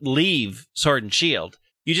have to leave Sword and Shield.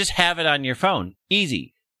 You just have it on your phone.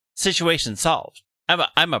 Easy. Situation solved.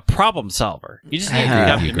 I'm a problem solver. You just need to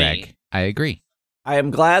come to me. I agree. I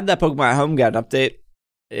am glad that Pokemon Home got an update.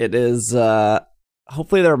 It is,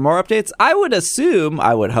 hopefully there are more updates. I would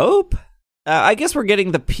hope. I guess we're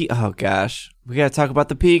getting the oh gosh. We gotta talk about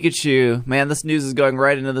the Pikachu. Man, this news is going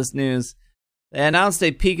right into this news. They announced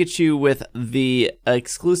a Pikachu with the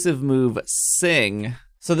exclusive move Sing.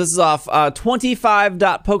 So this is off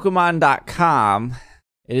 25.pokemon.com.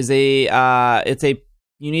 It is it's a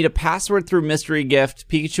You need a password through mystery gift.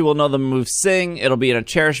 Pikachu will know the move Sing. It'll be in a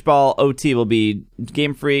Cherish Ball. OT will be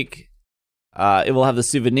Game Freak. It will have the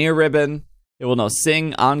souvenir ribbon. It will know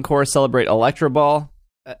Sing, Encore, Celebrate, Electro Ball.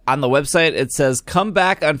 On the website, it says, come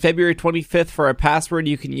back on February 25th for a password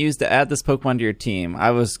you can use to add this Pokemon to your team.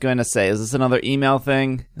 I was going to say, is this another email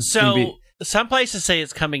thing? So some places say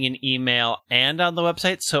it's coming in email and on the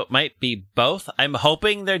website, so it might be both. I'm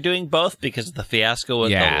hoping they're doing both because of the fiasco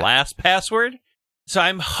with the last password. So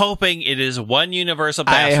I'm hoping it is one universal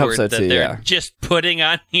password that they're just putting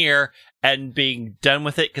on here and being done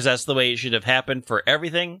with it, because that's the way it should have happened for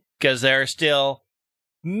everything, because there are still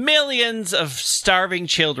millions of starving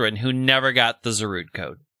children who never got the Zarude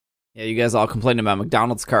code. Yeah, you guys all complaining about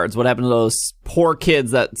McDonald's cards. What happened to those poor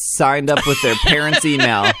kids that signed up with their parents'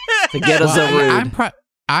 email to get a Zarude?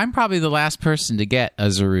 I'm probably the last person to get a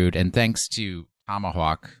Zarude, and thanks to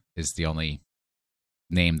Tomahawk is the only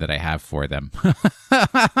name that I have for them.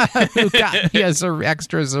 Who got me an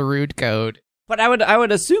extra Zarude code. But I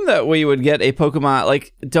would assume that we would get a Pokemon,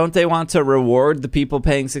 like, don't they want to reward the people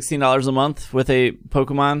paying $16 a month with a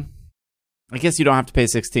Pokemon? I guess you don't have to pay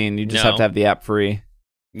 $16, you just have to have the app free.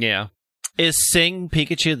 Yeah. Is Sing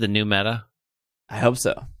Pikachu the new meta? I hope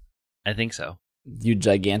so. I think so. You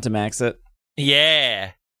Gigantamax it.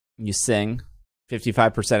 Yeah. You Sing.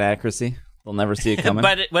 55% accuracy. They'll never see it coming.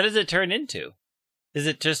 But what does it turn into? Does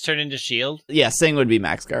it just turn into Shield? Yeah, Sing would be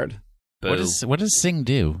Max Guard. What does Sing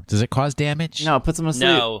do? Does it cause damage? No, it puts him to sleep.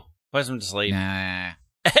 No, puts him to sleep. Nah.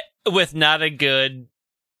 With not a good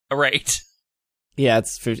rate. Yeah,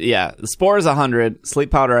 it's 50, yeah. The Spore is 100.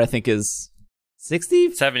 Sleep Powder, I think, is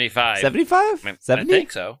 60? 75. 75? 70? I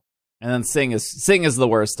think so. And then Sing is the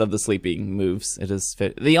worst of the sleeping moves. It is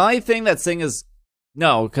the only thing that Sing is...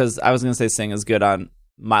 No, because I was going to say Sing is good on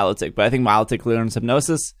Milotic, but I think Milotic learns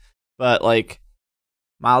Hypnosis. But, like...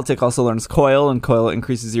 Milotic also learns Coil, and Coil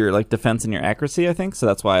increases your like defense and your accuracy, I think. So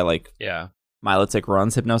that's why Milotic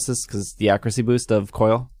runs Hypnosis, because the accuracy boost of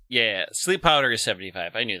Coil. Yeah, Sleep Powder is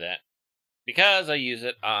 75. I knew that. Because I use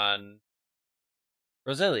it on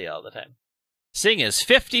Roselia all the time. Sing is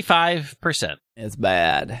 55%. It's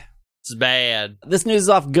bad. It's bad. This news is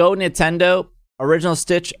off Go Nintendo. Original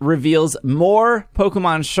Stitch reveals more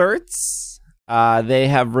Pokemon shirts. They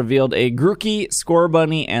have revealed a Grookey,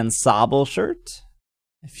 Scorbunny, and Sobble shirt.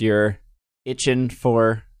 If you're itching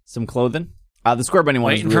for some clothing. The Scorbunny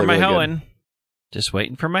one is really, for my really Hoenn. good. Just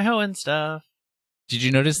waiting for my Hoenn stuff. Did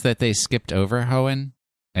you notice that they skipped over Hoenn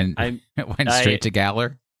and went straight to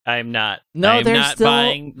Galar? I'm not. No, I'm they're not still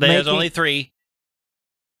buying. There's only 3.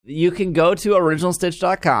 You can go to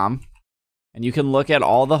originalstitch.com and you can look at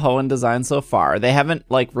all the Hoenn designs so far. They haven't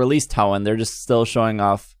released Hoenn. They're just still showing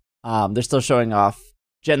off. They're still showing off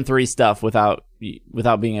Gen 3 stuff without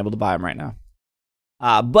being able to buy them right now.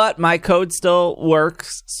 But my code still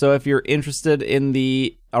works, so if you're interested in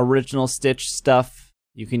the Original Stitch stuff,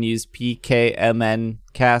 you can use PKMNcast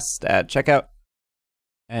at checkout,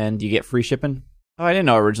 and you get free shipping. Oh, I didn't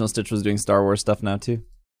know Original Stitch was doing Star Wars stuff now too.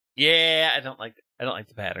 Yeah, I don't like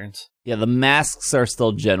the patterns. Yeah, the masks are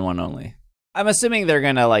still Gen 1 only. I'm assuming they're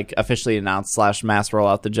gonna officially announce / mass roll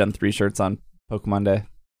out the Gen 3 shirts on Pokemon Day.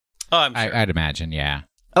 Oh, I'm sure. I'd imagine, yeah.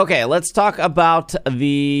 Okay, let's talk about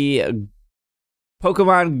the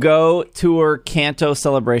Pokemon Go Tour Kanto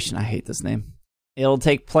Celebration. I hate this name. It'll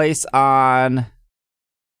take place on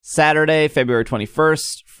Saturday, February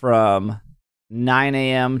 21st from 9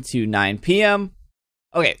 a.m. to 9 p.m.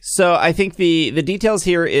 Okay, so I think the details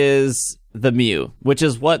here is the Mew, which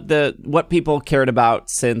is what people cared about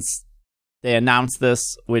since they announced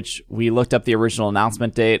this, which we looked up the original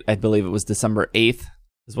announcement date. I believe it was December 8th.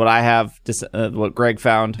 Is what I have, what Greg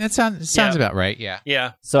found. It sounds about right, yeah.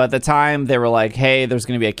 Yeah. So at the time, they were like, hey, there's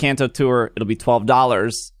going to be a Kanto tour. It'll be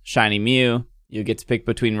 $12. Shiny Mew. You get to pick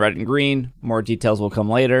between red and green. More details will come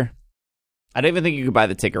later. I don't even think you could buy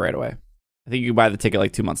the ticket right away. I think you could buy the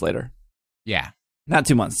ticket 2 months later. Yeah. Not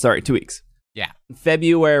 2 months. Sorry, 2 weeks. Yeah.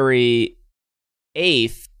 February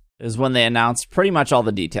 8th is when they announced pretty much all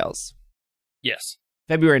the details. Yes.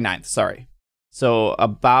 February 9th, sorry. So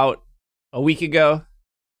about a week ago,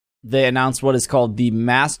 they announced what is called the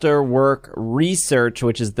Masterwork Research,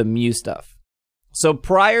 which is the Mew stuff. So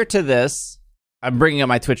prior to this, I'm bringing up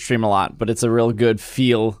my Twitch stream a lot, but it's a real good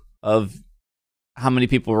feel of how many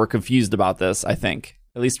people were confused about this, I think,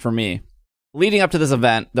 at least for me. Leading up to this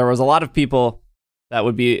event, there was a lot of people that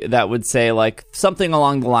would say something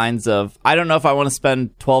along the lines of, I don't know if I want to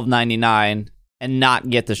spend $12.99 and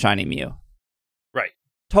not get the shiny Mew. Right.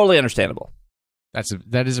 Totally understandable.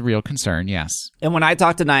 That is a real concern, yes. And when I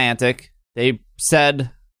talked to Niantic, they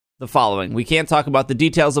said the following. We can't talk about the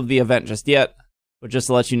details of the event just yet, but just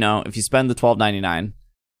to let you know, if you spend the $12.99,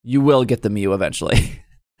 you will get the Mew eventually.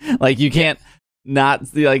 Like, you can't not,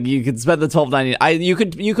 like, you could spend the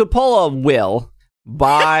 $12.99. You could pull a will,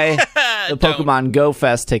 buy the Pokemon Go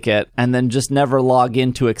Fest ticket, and then just never log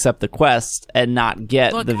in to accept the quest and not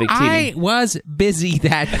get the Victini. I was busy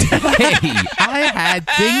that day. I had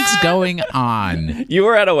things going on. You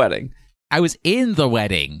were at a wedding. I was in the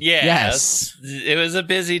wedding. Yes. It was a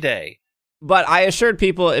busy day. But I assured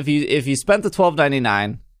people if you spent the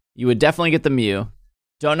 $12.99, you would definitely get the Mew.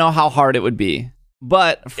 Don't know how hard it would be.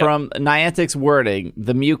 But from Niantic's wording,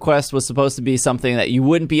 the Mew quest was supposed to be something that you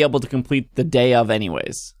wouldn't be able to complete the day of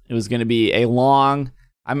anyways. It was going to be a long,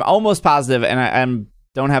 I'm almost positive, and I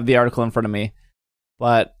don't have the article in front of me,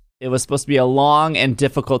 but it was supposed to be a long and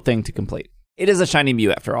difficult thing to complete. It is a shiny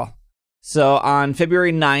Mew after all. So on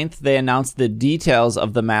February 9th, they announced the details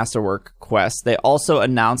of the Masterwork quest. They also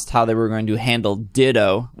announced how they were going to handle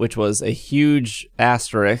Ditto, which was a huge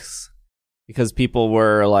asterisk because people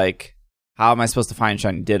were like, how am I supposed to find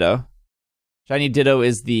Shiny Ditto? Shiny Ditto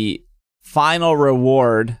is the final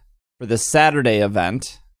reward for the Saturday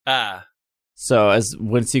event. So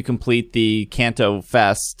once you complete the Kanto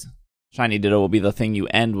Fest, Shiny Ditto will be the thing you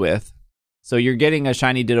end with. So you're getting a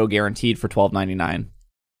Shiny Ditto guaranteed for $12.99.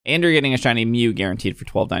 And you're getting a Shiny Mew guaranteed for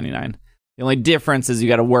 $12.99. The only difference is you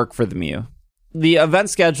got to work for the Mew. The event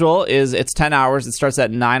schedule it's 10 hours. It starts at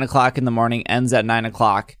 9 o'clock in the morning, ends at 9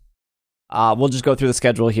 o'clock. We'll just go through the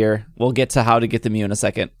schedule here. We'll get to how to get the Mew in a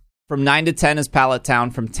second. From 9 to 10 is Pallet Town.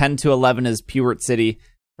 From 10 to 11 is Pewart City.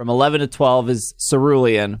 From 11 to 12 is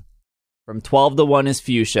Cerulean. From 12 to 1 is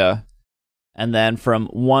Fuchsia. And then from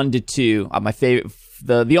 1 to 2, my favorite,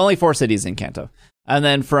 the only 4 cities in Kanto. And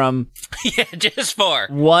then from just 4.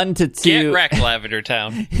 1 to 2 Get wrecked, Lavender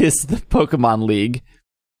Town. is the Pokemon League.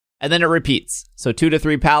 And then it repeats. So 2 to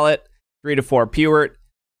 3 Pallet, 3 to 4 Pewart,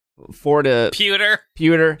 4 to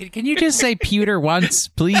Pewter. Can you just say pewter once,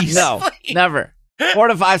 please? No, never. 4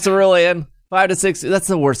 to 5 Cerulean, 5 to 6. That's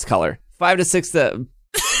the worst color. 5 to 6 to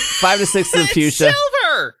Fuchsia.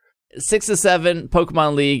 Silver. 6 to 7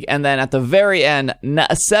 Pokemon League, and then at the very end,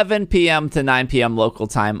 7 p.m. to 9 p.m. local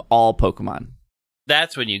time, all Pokemon.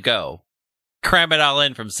 That's when you go. Cram it all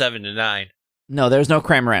in from 7 to 9. No, there's no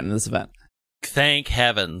Cramorant in this event. Thank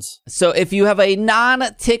heavens. So if you have a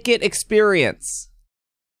non-ticket experience,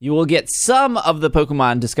 you will get some of the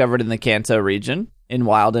Pokemon discovered in the Kanto region in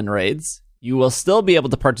Wild and Raids. You will still be able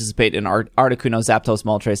to participate in Articuno, Zapdos,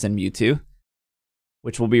 Moltres, and Mewtwo,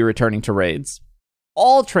 which will be returning to Raids.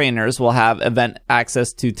 All trainers will have event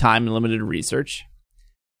access to time-limited research,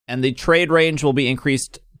 and the trade range will be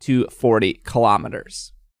increased to 40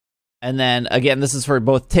 kilometers. And then, again, this is for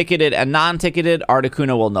both ticketed and non-ticketed.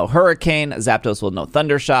 Articuno will know Hurricane, Zapdos will know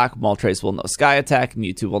Thundershock, Moltres will know Sky Attack,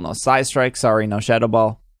 Mewtwo will know Psystrike. Sorry, no Shadow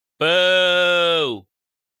Ball. Boo!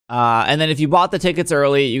 And then if you bought the tickets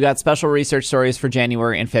early, you got special research stories for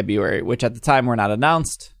January and February, which at the time were not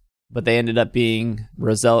announced, but they ended up being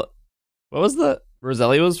What was the...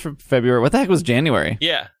 Roselia was for February. What the heck was January?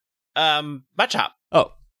 Yeah. Machop.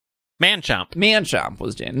 Oh. Manchomp. Manchomp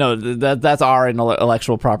was Jan. No, that's our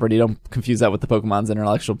intellectual property. Don't confuse that with the Pokemon's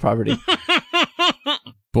intellectual property.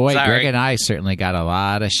 Boy, Sorry. Greg and I certainly got a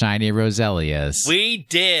lot of shiny Roselias. We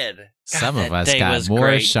did. Some God, of that us day got was more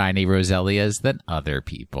great. shiny Roselias than other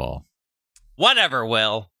people. Whatever,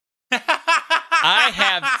 Will. I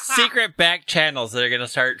have secret back channels that are going to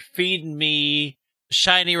start feeding me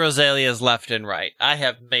shiny Roselias left and right. I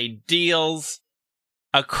have made deals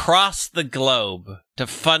across the globe to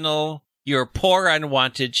funnel your poor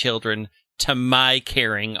unwanted children to my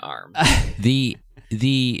caring arms. The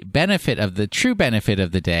true benefit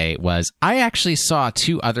of the day was I actually saw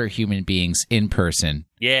 2 other human beings in person.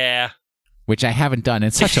 Yeah. Which I haven't done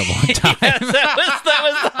in such a long time. Yes, that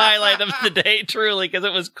was the highlight of the day, truly, because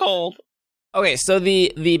it was cold. Okay, so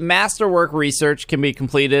the Masterwork research can be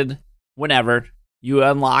completed whenever. You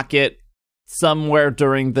unlock it somewhere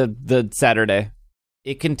during the Saturday.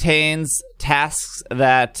 It contains tasks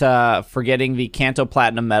that, for getting the Kanto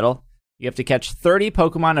Platinum Medal, you have to catch 30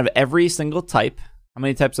 Pokemon of every single type. How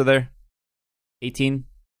many types are there? 18?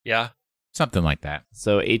 Yeah. Something like that.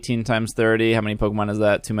 So 18 times 30, how many Pokemon is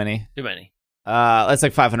that? Too many? Too many. That's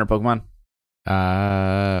like 500 Pokemon.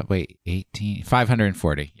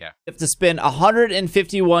 540. Yeah. You have to spin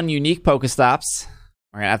 151 unique Pokestops.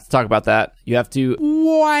 We're going to have to talk about that. You have to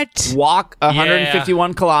walk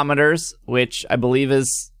 151 kilometers, which I believe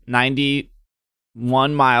is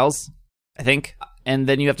 91 miles, I think. And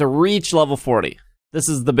then you have to reach level 40. This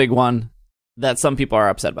is the big one that some people are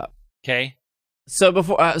upset about. Okay. So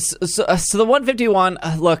before, so the 151,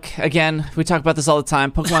 look, again, we talk about this all the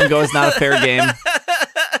time. Pokemon Go is not a fair game.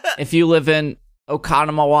 If you live in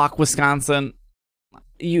Oconomowoc, Wisconsin,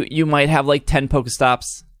 you might have like 10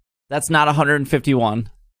 Pokestops. That's not 151.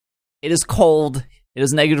 It is cold. It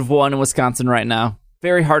is -1 in Wisconsin right now.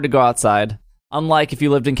 Very hard to go outside. Unlike if you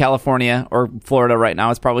lived in California or Florida right now,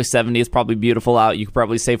 it's probably 70. It's probably beautiful out. You could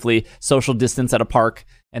probably safely social distance at a park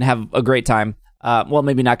and have a great time. Well,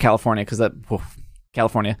 maybe not California because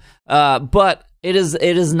California. But it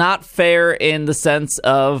is not fair in the sense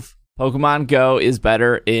of Pokemon Go is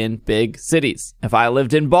better in big cities. If I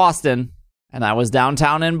lived in Boston and I was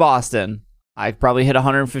downtown in Boston, I'd probably hit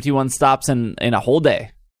 151 stops in a whole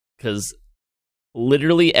day because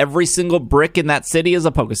literally every single brick in that city is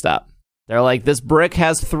a Pokestop. They're like, this brick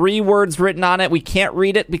has 3 words written on it. We can't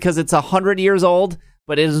read it because it's 100 years old,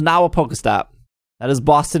 but it is now a Pokestop. That is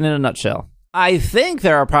Boston in a nutshell. I think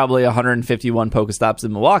there are probably 151 Pokestops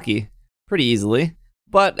in Milwaukee pretty easily,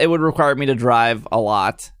 but it would require me to drive a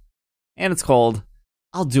lot, and it's cold.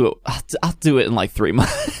 I'll do it. I'll do it in like 3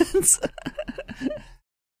 months.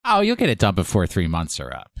 Oh, you'll get it done before 3 months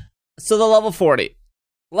are up. So the level 40.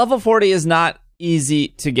 Level 40 is not easy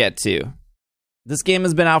to get to. This game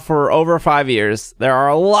has been out for over 5 years. There are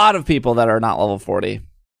a lot of people that are not level 40.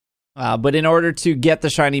 But in order to get the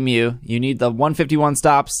Shiny Mew, you need the 151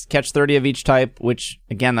 stops, catch 30 of each type, which,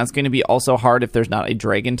 again, that's going to be also hard if there's not a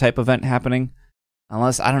Dragon type event happening.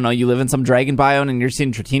 Unless, I don't know, you live in some Dragon biome and you're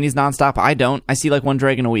seeing Tratinis nonstop. I don't. I see like 1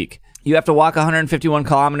 Dragon a week. You have to walk 151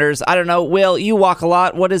 kilometers. I don't know. Will, you walk a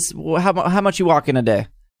lot. How much you walk in a day?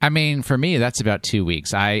 I mean, for me, that's about 2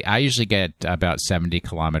 weeks. I usually get about 70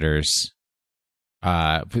 kilometers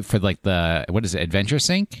for like the, what is it, Adventure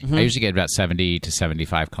Sync? Mm-hmm. I usually get about 70 to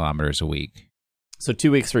 75 kilometers a week. So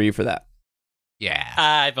 2 weeks for you for that. Yeah.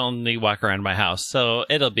 I've only walked around my house, so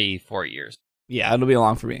it'll be 4 years. Yeah, it'll be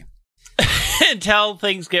long for me. Until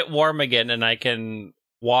things get warm again and I can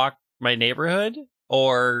walk my neighborhood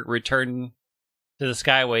or return to the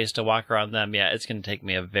Skyways to walk around them. Yeah, it's going to take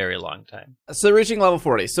me a very long time. So reaching level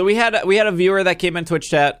 40. So we had a viewer that came in Twitch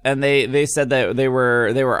chat and they said that they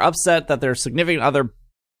were upset that their significant other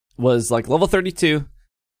was like level 32.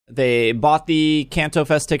 They bought the Kanto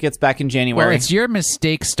Fest tickets back in January. Well, it's your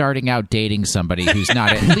mistake starting out dating somebody who's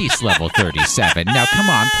not at least level 37. Now, come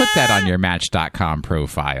on, put that on your Match.com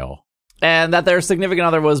profile. And that their significant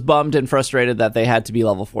other was bummed and frustrated that they had to be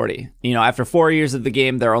level 40. You know, after 4 years of the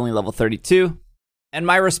game, they're only level 32. And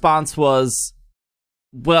my response was,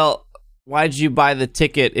 well, why'd you buy the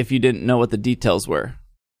ticket if you didn't know what the details were?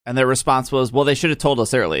 And their response was, well, they should have told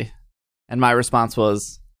us early. And my response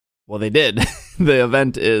was, well, they did. The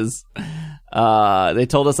event is, they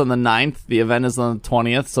told us on the 9th. The event is on the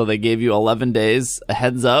 20th, so they gave you 11 days, a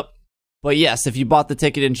heads up. But yes, if you bought the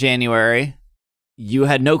ticket in January, you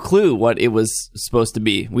had no clue what it was supposed to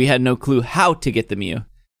be. We had no clue how to get the Mew.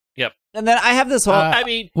 Yep. And then I have this whole...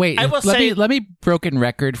 wait, I will say... let me broken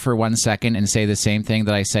record for 1 second and say the same thing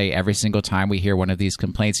that I say every single time we hear one of these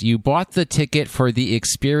complaints. You bought the ticket for the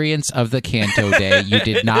experience of the Kanto Day. You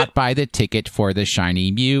did not buy the ticket for the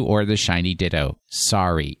Shiny Mew or the Shiny Ditto.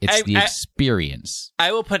 Sorry. It's the experience.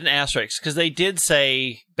 I will put an asterisk, because they did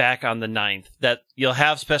say back on the 9th that you'll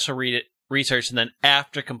have special research, and then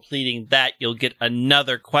after completing that, you'll get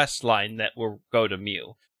another quest line that will go to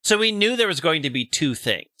Mew. So we knew there was going to be 2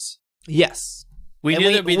 things. Yes. We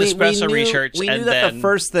knew there'd be the special research. We knew that the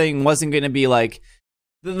first thing wasn't going to be like...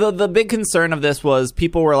 The big concern of this was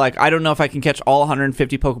people were like, I don't know if I can catch all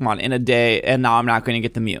 150 Pokemon in a day, and now I'm not going to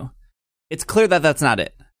get the Mew. It's clear that that's not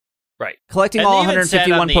it. Right. Collecting all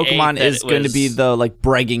 151 Pokemon is going to be the like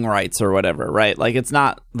bragging rights or whatever, right? Like, it's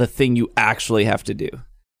not the thing you actually have to do.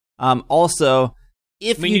 Also,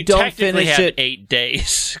 if you don't finish it... 8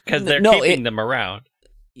 days, because they're keeping them around.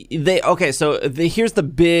 Here's the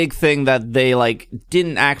big thing that they like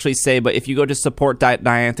didn't actually say, but if you go to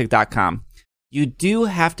support.niantic.com, you do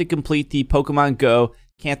have to complete the Pokemon Go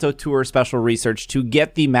Kanto Tour special research to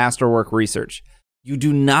get the Masterwork research. You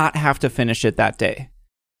do not have to finish it that day.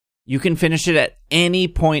 You can finish it at any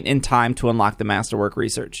point in time to unlock the Masterwork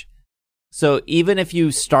research. So even if you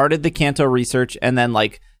started the Kanto research and then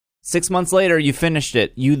like 6 months later you finished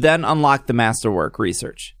it, you then unlock the Masterwork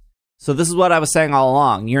research. So this is what I was saying all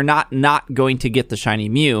along. You're not going to get the Shiny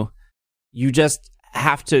Mew. You just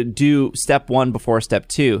have to do step 1 before step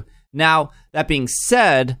 2. Now, that being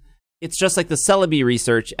said, it's just like the Celebi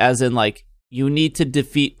research, as in like you need to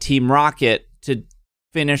defeat Team Rocket to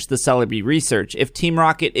finish the Celebi research. If Team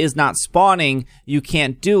Rocket is not spawning, you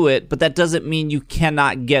can't do it, but that doesn't mean you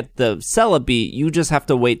cannot get the Celebi. You just have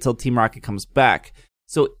to wait till Team Rocket comes back.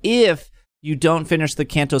 So if you don't finish the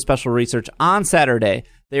Kanto special research on Saturday,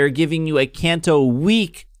 they are giving you a Kanto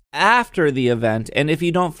week after the event, and if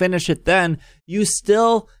you don't finish it then, you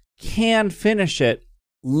still can finish it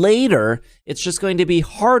Later, it's just going to be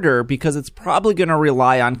harder because it's probably going to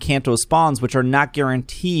rely on Kanto spawns, which are not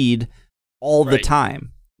guaranteed all the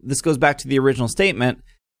time. This goes back to the original statement.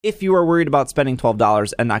 If you are worried about spending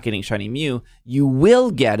 $12 and not getting Shiny Mew, you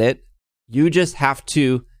will get it. You just have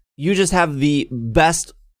the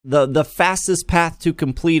best, the fastest path to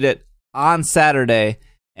complete it on Saturday,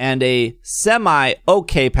 and a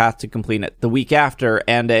semi-okay path to complete it the week after,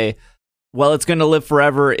 and it's going to live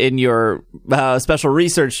forever in your special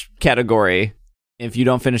research category if you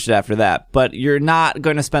don't finish it after that. But you're not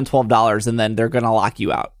going to spend $12 and then they're going to lock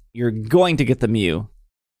you out. You're going to get the Mew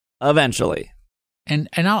eventually. And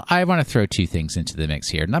I want to throw two things into the mix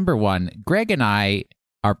here. Number one, Greg and I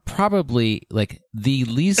are probably like the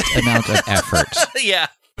least amount of effort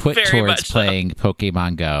put towards playing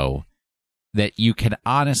Pokemon Go that you can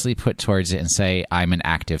honestly put towards it and say, I'm an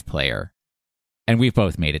active player. And we've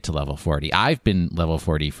both made it to level 40. I've been level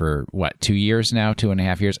 40 for, 2 years now,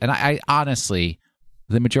 2.5 years. And I honestly,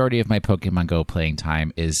 the majority of my Pokemon Go playing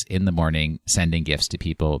time is in the morning sending gifts to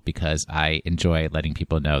people because I enjoy letting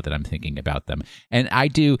people know that I'm thinking about them. And I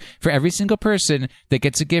do, for every single person that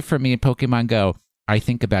gets a gift from me in Pokemon Go, I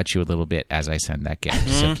think about you a little bit as I send that gift.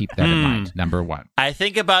 So keep that in mind, number one. I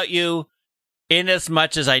think about you in as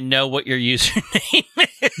much as I know what your username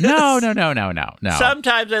is. No.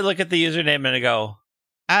 Sometimes I look at the username and I go,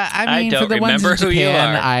 I mean, don't for the ones in remember who you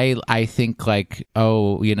Japan, are. I think like,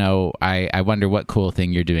 I wonder what cool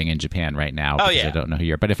thing you're doing in Japan right now because I don't know who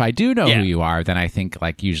you are. But if I do know who you are, then I think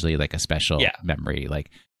like usually like a special memory. Like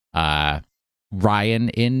Ryan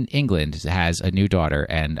in England has a new daughter,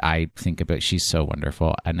 and I think about she's so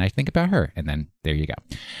wonderful, and I think about her, and then there you go.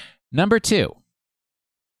 Number 2,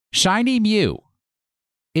 Shiny Mew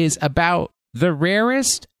is about the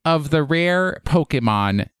rarest of the rare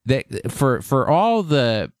Pokemon that for all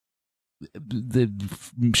the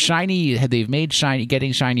shiny, they've made shiny,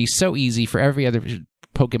 getting shiny so easy for every other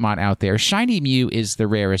Pokemon out there. Shiny Mew is the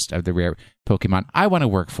rarest of the rare Pokemon. I want to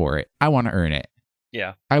work for it. I want to earn it.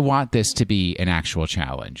 Yeah. I want this to be an actual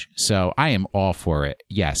challenge. So I am all for it.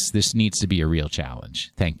 Yes, this needs to be a real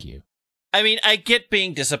challenge. Thank you. I mean, I get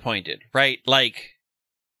being disappointed, right? Like,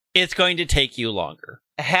 it's going to take you longer.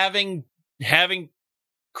 Having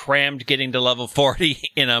crammed getting to level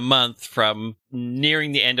 40 in a month from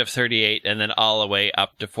nearing the end of 38 and then all the way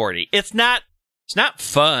up to 40. It's not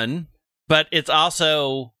fun, but it's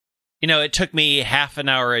also, it took me half an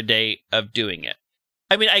hour a day of doing it.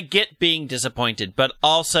 I mean, I get being disappointed, but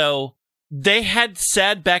also they had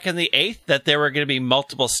said back in the 8th that there were going to be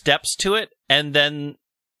multiple steps to it, and then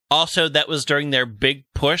also that was during their big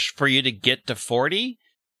push for you to get to 40.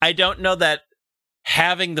 I don't know that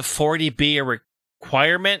having the 40 be a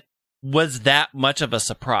requirement was that much of a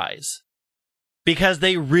surprise, because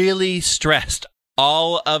they really stressed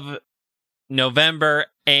all of November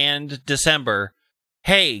and December,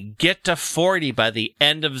 hey, get to 40 by the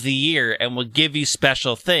end of the year and we'll give you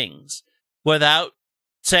special things, without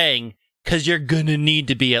saying, because you're going to need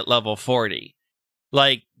to be at level 40.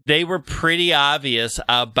 Like, they were pretty obvious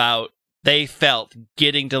about, they felt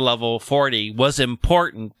getting to level 40 was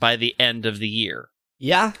important by the end of the year.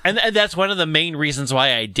 Yeah. And that's one of the main reasons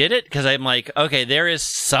why I did it, because I'm like, okay, there is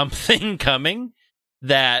something coming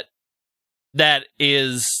that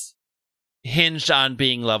is hinged on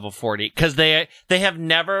being level 40, because they have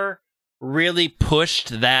never really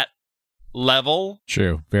pushed that level.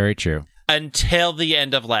 True. Very true. Until the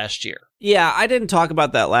end of last year. Yeah, I didn't talk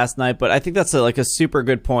about that last night, but I think that's a super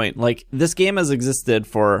good point. Like, this game has existed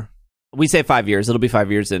for, we say 5 years. It'll be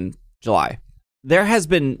 5 years in July. There has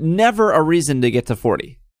been never a reason to get to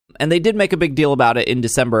 40. And they did make a big deal about it in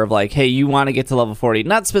December of like, hey, you want to get to level 40.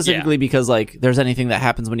 Not specifically because like there's anything that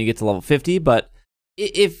happens when you get to level 50, but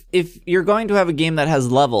if you're going to have a game that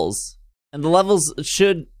has levels, and the levels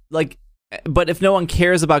should, like, but if no one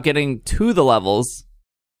cares about getting to the levels,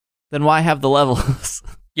 then why have the levels?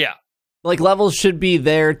 Yeah. Like, levels should be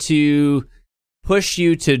there to push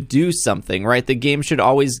you to do something, right? The game should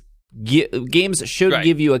always games should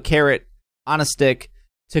give you a carrot on a stick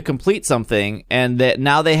to complete something, and that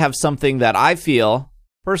now they have something that I feel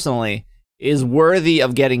personally is worthy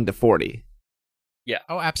of getting to 40. Yeah.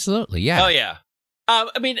 Oh, absolutely. Yeah. Oh, yeah.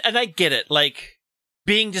 I mean, and I get it. Like,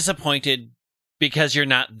 being disappointed because you're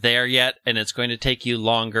not there yet and it's going to take you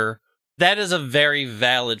longer, that is a very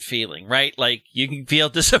valid feeling, right? Like, you can feel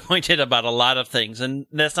disappointed about a lot of things, and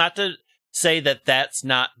that's not to say that that's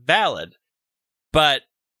not valid, but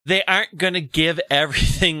they aren't going to give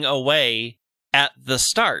everything away at the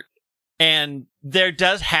start. And there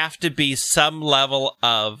does have to be some level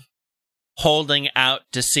of holding out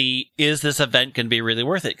to see, is this event going to be really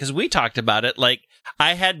worth it? Because we talked about it. Like,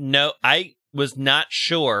 I was not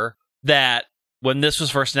sure that when this was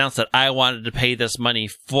first announced that I wanted to pay this money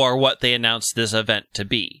for what they announced this event to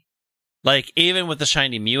be. Like, even with the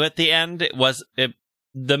shiny Mew at the end,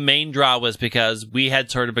 the main draw was because we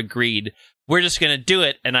had sort of agreed, we're just going to do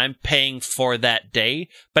it, and I'm paying for that day.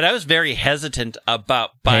 But I was very hesitant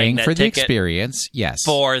about buying that for the ticket experience, yes,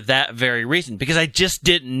 for that very reason, because I just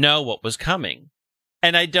didn't know what was coming.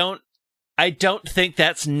 And I don't think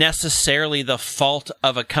that's necessarily the fault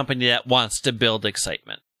of a company that wants to build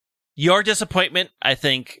excitement. Your disappointment, I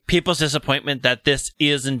think, people's disappointment that this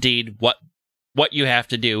is indeed what you have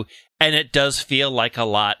to do, and it does feel like a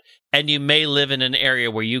lot, and you may live in an area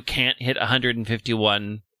where you can't hit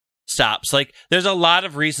 151 stops. Like, there's a lot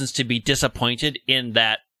of reasons to be disappointed in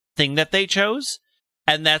that thing that they chose,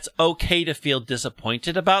 and that's okay to feel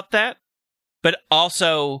disappointed about that, but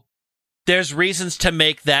also there's reasons to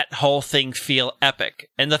make that whole thing feel epic.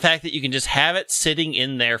 And the fact that you can just have it sitting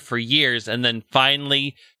in there for years, and then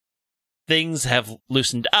finally things have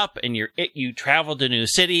loosened up, and you travel to a new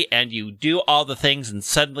city, and you do all the things, and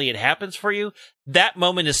suddenly it happens for you. That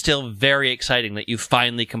moment is still very exciting, that you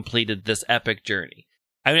finally completed this epic journey.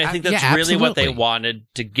 I mean, I think that's really what they wanted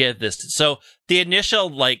to give this. So the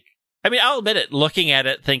initial, I'll admit it, looking at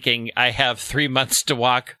it, thinking I have 3 months to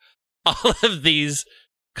walk all of these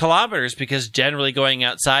kilometers, because generally going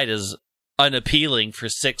outside is unappealing for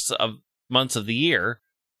 6 months of the year.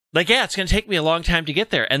 It's going to take me a long time to get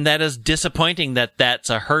there, and that is disappointing that that's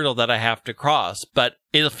a hurdle that I have to cross, but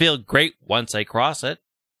it'll feel great once I cross it.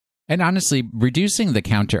 And honestly, reducing the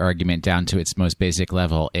counter argument down to its most basic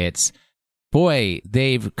level, it's, boy,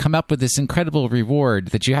 they've come up with this incredible reward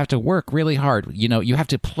that you have to work really hard. You know, you have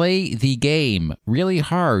to play the game really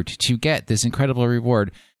hard to get this incredible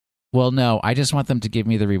reward. Well, no, I just want them to give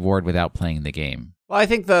me the reward without playing the game. Well, I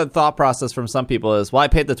think the thought process from some people is, well, I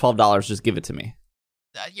paid the $12, just give it to me.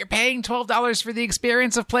 You're paying $12 for the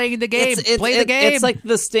experience of playing the game. Play the game. It's like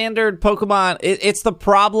the standard Pokemon. It's the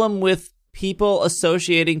problem with people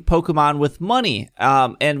associating Pokemon with money,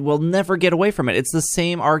 and we'll never get away from it. It's the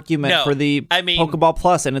same argument for the Pokeball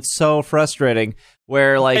Plus, and it's so frustrating.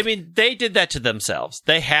 Where, they did that to themselves.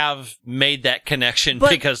 They have made that connection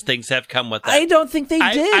because things have come with that. I don't think they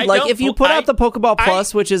did. If you put out the Pokeball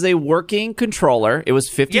Plus, which is a working controller, it was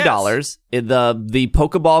 $50. Yes. The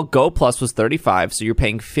Pokeball Go Plus was $35, so you're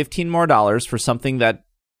paying $15 more for something that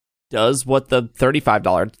does what the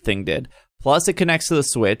 $35 thing did. Plus, it connects to the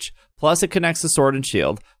Switch. Plus, it connects to Sword and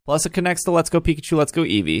Shield. Plus, it connects to Let's Go Pikachu, Let's Go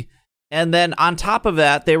Eevee. And then on top of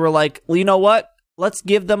that, they were like, well, you know what? Let's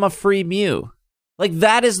give them a free Mew.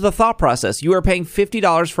 That is the thought process. You are paying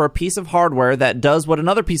 $50 for a piece of hardware that does what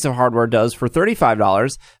another piece of hardware does for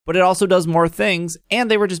 $35, but it also does more things, and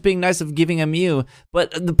they were just being nice of giving a Mew.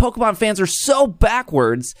 But the Pokemon fans are so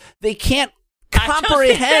backwards, they can't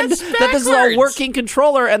comprehend that this is a working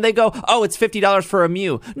controller, and they go, oh, it's $50 for a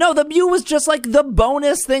Mew. No, the Mew was just the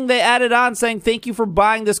bonus thing they added on, saying thank you for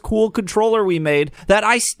buying this cool controller we made that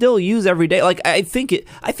I still use every day. I think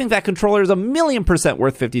that controller is 1,000,000%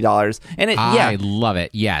 worth $50, and I love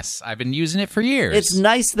it. Yes, I've been using it for years. It's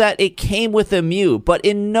nice that it came with a Mew, but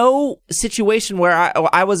in no situation where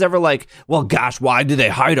I was ever like, well, gosh, why did they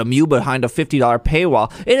hide a Mew behind a $50 paywall?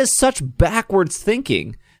 It is such backwards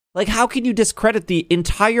thinking. How can you discredit the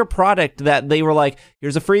entire product that they were like,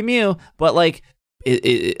 here's a free Mew, but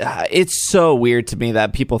it's so weird to me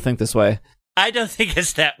that people think this way. I don't think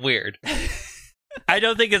it's that weird. I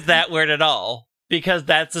don't think it's that weird at all, because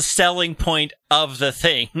that's a selling point of the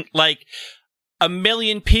thing. 1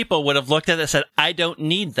 million people would have looked at it and said, I don't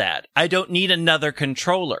need that. I don't need another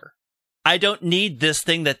controller. I don't need this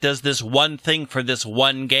thing that does this one thing for this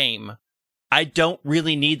one game. I don't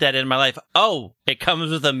really need that in my life. Oh, it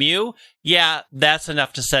comes with a Mew? Yeah, that's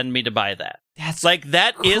enough to send me to buy that. That's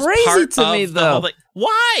that crazy is part to of me, the though. whole thing.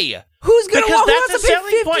 Why? Who's going to wants to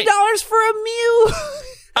pay $50 for a Mew?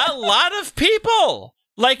 A lot of people.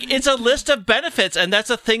 It's a list of benefits, and that's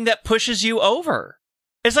a thing that pushes you over.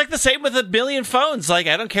 It's the same with 1 million phones. I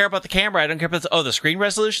don't care about the camera. I don't care about the screen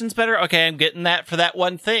resolution's better. Okay, I'm getting that for that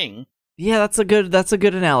one thing. Yeah, that's a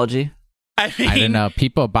good analogy. I don't know.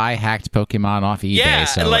 People buy hacked Pokemon off eBay,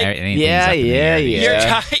 so anything's up in the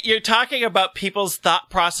air. You're talking about people's thought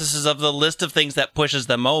processes of the list of things that pushes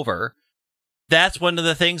them over. That's one of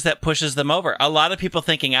the things that pushes them over. A lot of people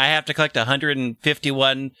thinking I have to collect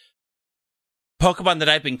 151 Pokemon that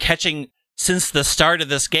I've been catching since the start of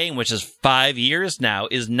this game, which is 5 years now,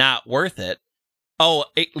 is not worth it. Oh,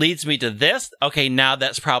 it leads me to this? Okay, now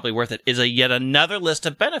that's probably worth it. Is yet another list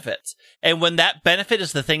of benefits. And when that benefit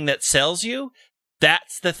is the thing that sells you,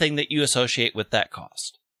 that's the thing that you associate with that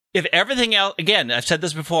cost. If everything else, again, I've said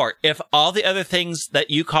this before, if all the other things that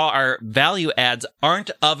you call are value adds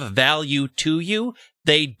aren't of value to you,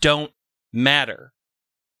 they don't matter.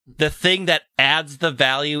 The thing that adds the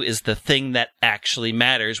value is the thing that actually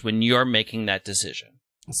matters when you're making that decision.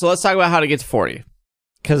 So let's talk about how to get to 40.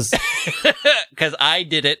 Because I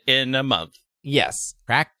did it in a month. Yes.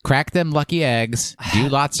 Crack them lucky eggs. Do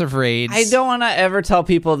lots of raids. I don't want to ever tell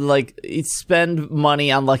people to, like, spend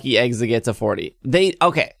money on lucky eggs to get to 40.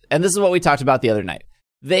 Okay, and this is what we talked about the other night.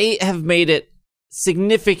 They have made it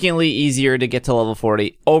significantly easier to get to level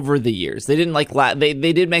 40 over the years. They didn't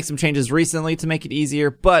they did make some changes recently to make it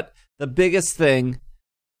easier, but the biggest thing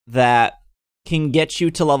that can get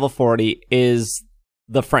you to level 40 is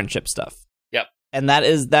the friendship stuff. Yep. And that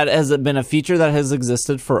has been a feature that has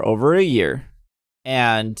existed for over a year.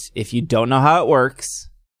 And if you don't know how it works,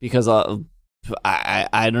 because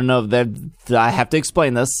I don't know that I have to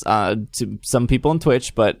explain this to some people on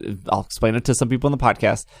Twitch, but I'll explain it to some people on the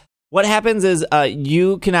podcast. What happens is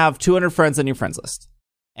you can have 200 friends on your friends list,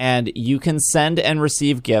 and you can send and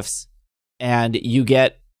receive gifts, and you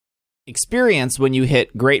get experience when you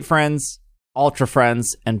hit great friends, ultra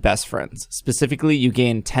friends, and best friends. Specifically, you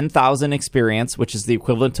gain 10,000 experience, which is the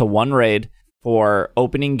equivalent to 1 raid for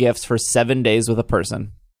opening gifts for 7 days with a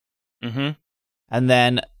person. Mm-hmm. And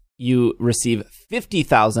then you receive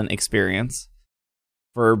 50,000 experience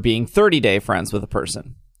for being 30-day friends with a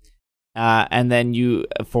person. And then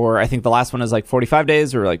I think the last one is like 45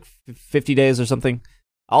 days or like 50 days or something.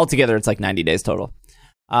 Altogether, it's like 90 days total.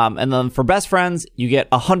 And then for best friends, you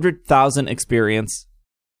get 100,000 experience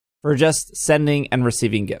for just sending and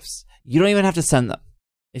receiving gifts. You don't even have to send them.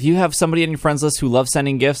 If you have somebody on your friends list who loves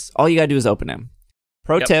sending gifts, all you gotta do is open them.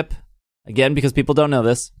 Pro tip, again, because people don't know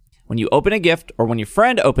this, when you open a gift or when your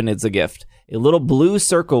friend opens a gift, a little blue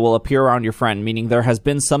circle will appear around your friend, meaning there has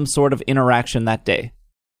been some sort of interaction that day.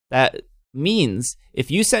 That means if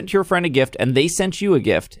you sent your friend a gift and they sent you a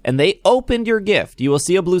gift and they opened your gift, you will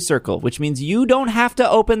see a blue circle, which means you don't have to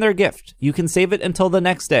open their gift. You can save it until the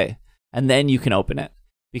next day and then you can open it.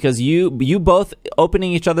 Because you both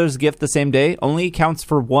opening each other's gift the same day only counts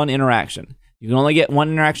for 1 interaction. You can only get 1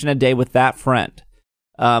 interaction a day with that friend.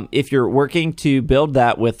 If you're working to build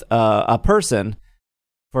that with a person,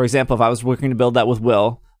 for example, if I was working to build that with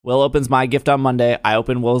Will opens my gift on Monday, I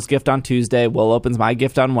open Will's gift on Tuesday, Will opens my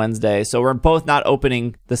gift on Wednesday. So we're both not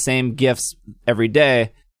opening the same gifts every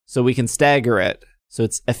day, so we can stagger it so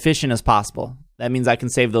it's efficient as possible. That means I can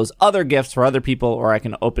save those other gifts for other people, or I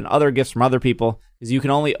can open other gifts from other people, because you can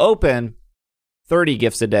only open 30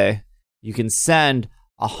 gifts a day. You can send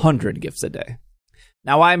 100 gifts a day.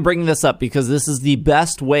 Now, I'm bringing this up because this is the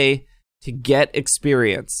best way to get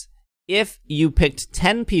experience. If you picked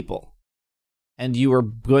 10 people and you are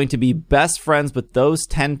going to be best friends with those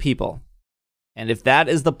 10 people, and if that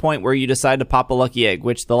is the point where you decide to pop a lucky egg,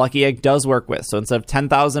 which the lucky egg does work with, so instead of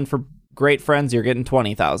 10,000 for great friends, you're getting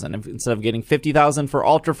 20,000. Instead of getting 50,000 for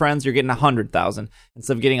ultra friends, you're getting 100,000.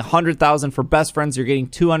 Instead of getting 100,000 for best friends, you're getting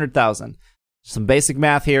 200,000. Some basic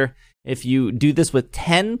math here. If you do this with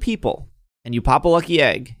 10 people and you pop a lucky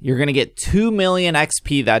egg, you're going to get 2 million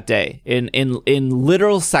XP that day in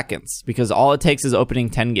literal seconds, because all it takes is opening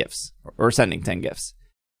 10 gifts or sending 10 gifts.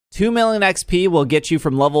 2 million XP will get you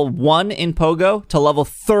from level 1 in Pogo to level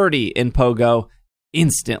 30 in Pogo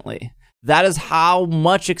instantly. That is how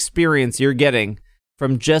much experience you're getting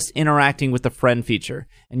from just interacting with the friend feature.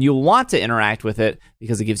 And you'll want to interact with it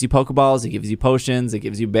because it gives you Pokeballs, it gives you potions, it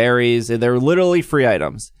gives you berries. They're literally free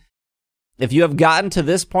items. If you have gotten to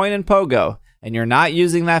this point in Pogo and you're not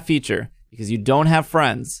using that feature because you don't have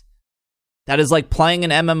friends, that is like playing an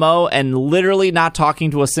MMO and literally not talking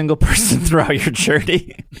to a single person throughout your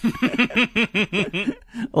journey.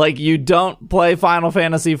 Like, you don't play Final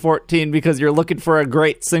Fantasy XIV because you're looking for a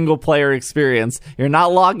great single-player experience. You're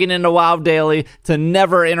not logging into WoW daily to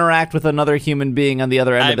never interact with another human being on the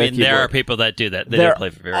other end of their keyboard. There are people that do that. They don't play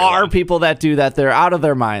for very long. There are people that do that. They're out of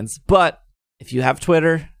their minds. But if you have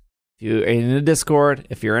Twitter, if you're in a Discord,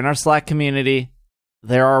 if you're in our Slack community,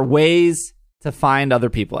 there are ways to find other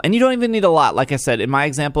people. And you don't even need a lot. Like I said, in my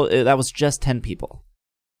example, that was just 10 people.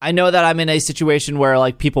 I know that I'm in a situation where,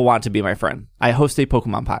 like, people want to be my friend. I host a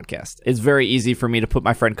Pokemon podcast. It's very easy for me to put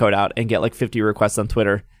my friend code out and get like 50 requests on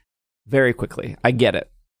Twitter very quickly. I get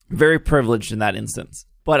it. Very privileged in that instance.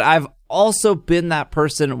 But I've also been that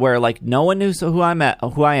person where, like, no one knows who I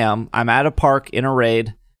am. I'm at a park in a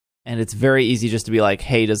raid, and it's very easy just to be like,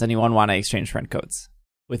 hey, does anyone want to exchange friend codes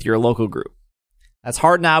with your local group? That's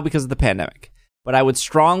hard now because of the pandemic. But I would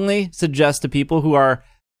strongly suggest to people who are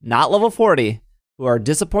not level 40, who are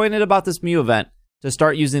disappointed about this Mew event, to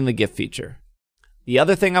start using the gift feature. The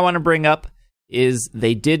other thing I want to bring up is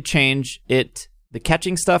they did change the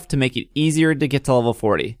catching stuff to make it easier to get to level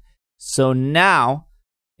 40. So now,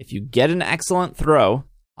 if you get an excellent throw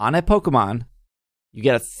on a Pokemon, you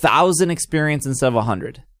get 1,000 experience instead of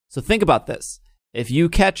 100. So think about this. If you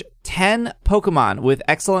catch 10 Pokemon with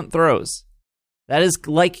excellent throws, that is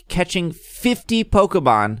like catching 50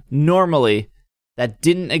 Pokemon normally that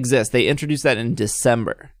didn't exist. They introduced that in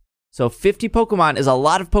December. So 50 Pokemon is a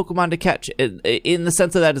lot of Pokemon to catch in the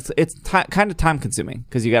sense of that it's kind of time consuming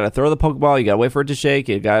because you got to throw the Pokeball, you got to wait for it to shake,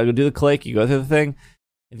 you got to go do the click, you go through the thing.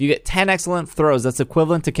 If you get 10 excellent throws, that's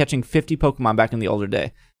equivalent to catching 50 Pokemon back in the older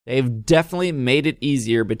day. They've definitely made it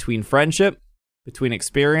easier between friendship, between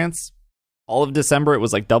experience. All of December, it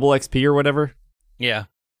was like double XP or whatever. Yeah.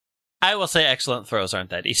 I will say excellent throws aren't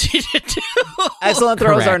that easy to do. Excellent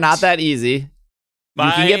throws are not that easy.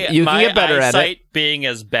 You can get better at it. Being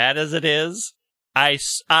as bad as it is, I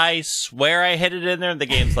swear I hit it in there, and the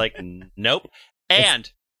game's like, nope. And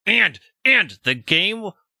the game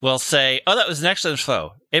will say, oh, that was an excellent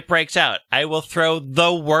throw. It breaks out. I will throw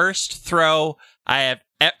the worst throw I have.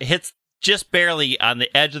 Hits just barely on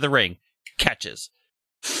the edge of the ring. Catches.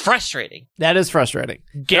 Frustrating. That is frustrating.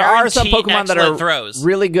 There are some Pokemon that are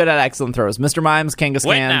really good at excellent throws. Mr. Mimes, Kangaskhan.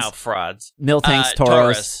 Wait now, frauds. Miltank's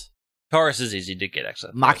Tauros. Tauros is easy to get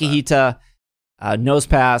excellent. Makihita,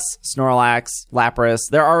 Nosepass, Snorlax, Lapras.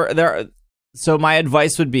 There are. So my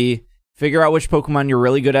advice would be figure out which Pokemon you're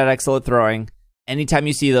really good at excellent throwing. Anytime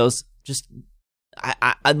you see those, just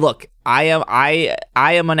look. I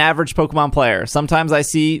am an average Pokemon player. Sometimes I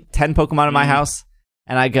see 10 Pokemon in my house,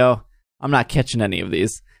 and I go, I'm not catching any of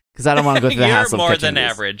these because I don't want to go through the hassle of catching You're more than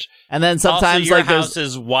these. average. And then sometimes also, your house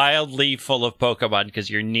is wildly full of Pokemon because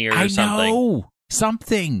you're near something. I know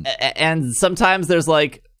something. And sometimes there's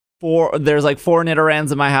like 4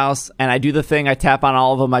 Nidorans in my house, and I do the thing. I tap on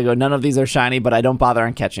all of them. I go, none of these are shiny, but I don't bother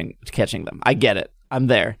on catching them. I get it. I'm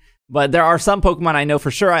there. But there are some Pokemon I know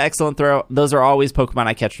for sure I excellent throw. Those are always Pokemon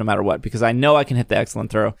I catch no matter what because I know I can hit the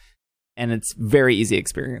excellent throw, and it's very easy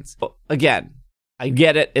experience. Again, I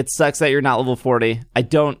get it. It sucks that you're not level 40. I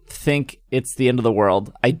don't think it's the end of the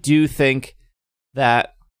world. I do think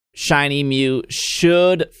that Shiny Mew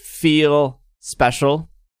should feel special.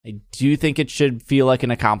 I do think it should feel like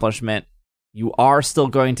an accomplishment. You are still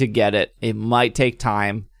going to get it. It might take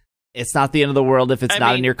time. It's not the end of the world if it's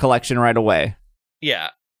not in your collection right away.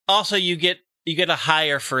 Yeah. Also, you get a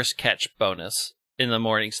higher first catch bonus in the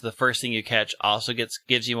morning, so the first thing you catch also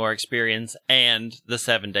gives you more experience, and the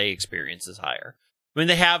 7-day experience is higher. I mean,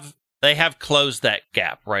 they have closed that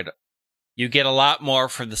gap, right? You get a lot more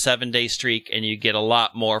for the 7-day streak, and you get a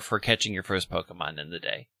lot more for catching your first Pokemon in the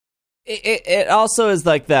day. It also is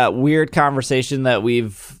like that weird conversation that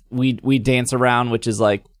we dance around, which is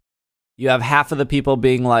like you have half of the people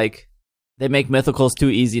being like, they make mythicals too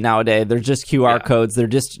easy nowadays. They're just QR codes. They're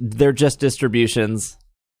just distributions.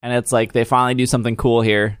 And it's like they finally do something cool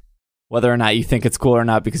here, whether or not you think it's cool or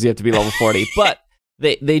not, because you have to be level 40. But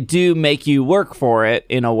they do make you work for it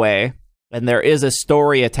in a way. And there is a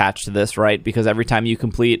story attached to this, right? Because every time you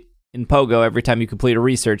complete a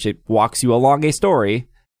research, it walks you along a story.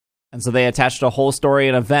 And so they attached a whole story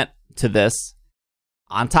and event to this,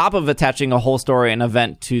 on top of attaching a whole story and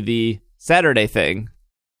event to the Saturday thing.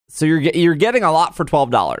 So you're getting a lot for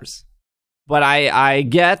 $12. But I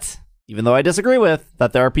get, even though I disagree with,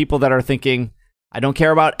 that there are people that are thinking, I don't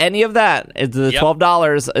care about any of that. The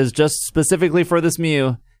 $12 is just specifically for this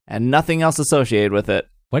Mew and nothing else associated with it.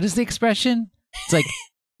 What is the expression? It's like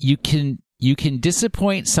you can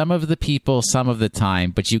disappoint some of the people some of the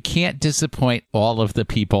time, but you can't disappoint all of the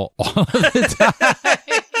people all of the time.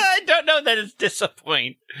 I don't know that it's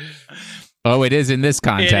disappoint. Oh, it is in this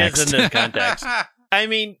context. It is in this context. I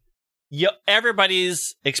mean,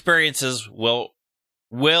 everybody's experiences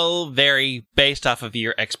will vary based off of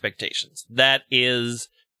your expectations. That is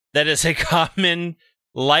a common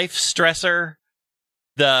life stressor.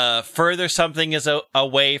 The further something is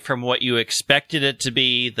away from what you expected it to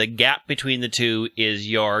be, the gap between the two is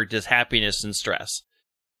your just happiness and stress.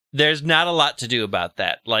 There's not a lot to do about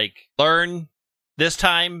that. Like, learn this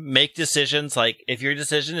time, make decisions. Like, if your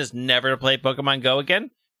decision is never to play Pokemon Go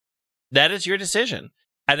again, that is your decision.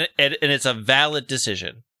 And it's a valid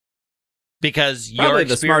decision. Because probably your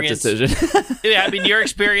experience... the smart decision. Yeah, I mean, your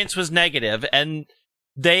experience was negative, and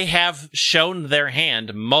they have shown their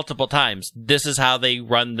hand multiple times. This is how they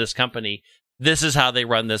run this company. This is how they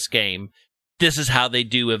run this game. This is how they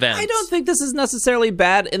do events. I don't think this is necessarily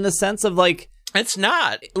bad in the sense of, like... It's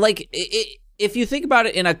not. Like, if you think about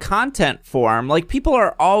it in a content form, like, people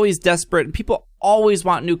are always desperate. People always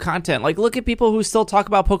want new content. Like, look at people who still talk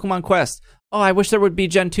about Pokemon Quest. Oh, I wish there would be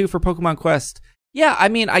Gen 2 for Pokemon Quest. Yeah, I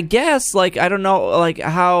mean, I guess, like, I don't know, like,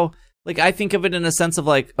 how, like, I think of it in a sense of,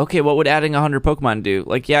 like, okay, what would adding 100 Pokemon do?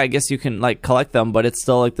 Like, yeah, I guess you can, like, collect them, but it's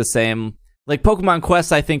still, like, the same. Like, Pokemon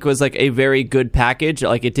Quest, I think, was, like, a very good package.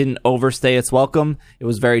 Like, it didn't overstay its welcome. It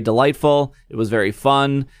was very delightful. It was very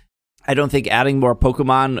fun. I don't think adding more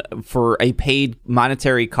Pokemon for a paid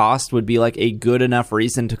monetary cost would be, like, a good enough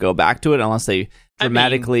reason to go back to it unless they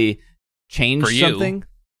dramatically change something.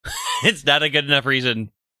 It's not a good enough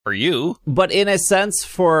reason for you. But in a sense,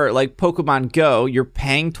 for like Pokemon Go, you're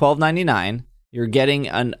paying $12.99. You're getting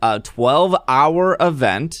a 12-hour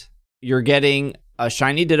event. You're getting a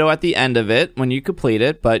shiny Ditto at the end of it when you complete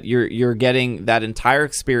it, but you're getting that entire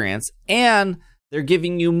experience, and they're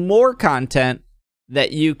giving you more content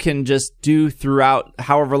that you can just do throughout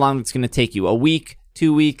however long it's going to take you. A week,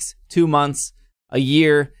 2 weeks, 2 months, a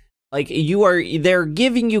year. Like, they're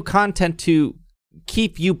giving you content to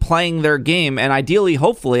keep you playing their game, and ideally,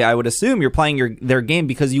 hopefully, I would assume you're playing their game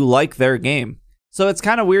because you like their game. So it's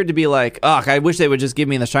kind of weird to be like, ugh, I wish they would just give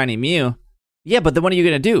me the shiny Mew. Yeah, but then what are you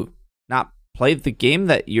going to do? Not play the game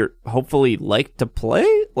that you're hopefully like to play?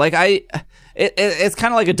 Like, it's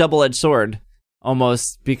kind of like a double-edged sword,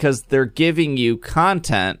 almost, because they're giving you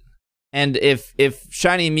content, and if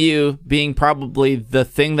shiny Mew being probably the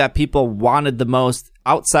thing that people wanted the most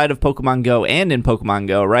outside of Pokemon Go and in Pokemon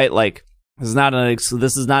Go, right? Like, this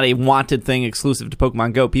is not a wanted thing exclusive to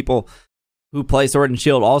Pokemon Go. People who play Sword and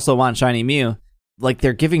Shield also want shiny Mew. Like,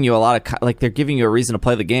 they're giving you they're giving you a reason to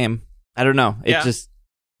play the game. I don't know.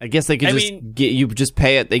 I guess they could you just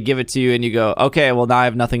pay it. They give it to you, and you go, okay, well, now I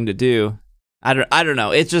have nothing to do. I don't know.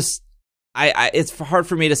 It's just, it's hard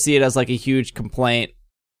for me to see it as like a huge complaint.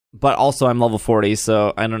 But also, I'm level 40,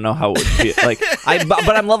 so I don't know how it would feel. Like,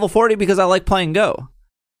 but I'm level 40 because I like playing Go.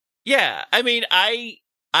 Yeah, I mean,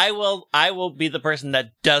 I will be the person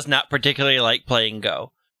that does not particularly like playing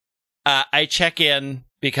Go. I check in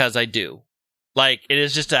because I do. Like, it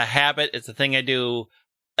is just a habit. It's a thing I do.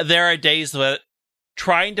 There are days that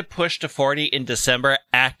trying to push to 40 in December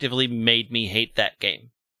actively made me hate that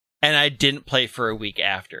game. And I didn't play for a week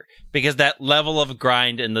after. Because that level of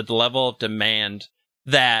grind and the level of demand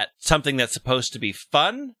that something that's supposed to be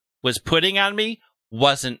fun was putting on me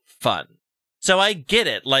wasn't fun. So I get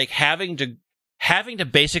it. Like, having to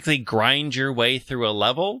basically grind your way through a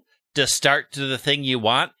level to start to the thing you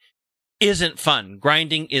want isn't fun.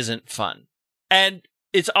 Grinding isn't fun. And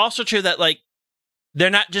it's also true that, like, they're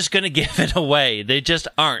not just going to give it away. They just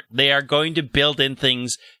aren't. They are going to build in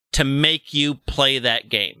things to make you play that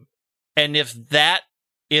game. And if that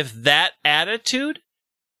attitude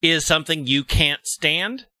is something you can't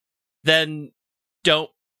stand, then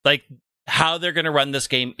how they're going to run this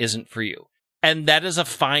game isn't for you. And that is a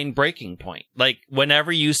fine breaking point. Like,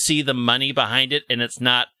 whenever you see the money behind it and it's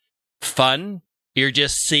not fun, you're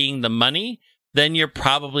just seeing the money, then you're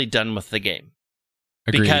probably done with the game.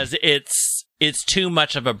 Agreed. Because it's too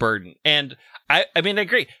much of a burden. And I mean, I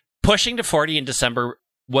agree. Pushing to 40 in December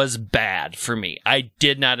was bad for me. I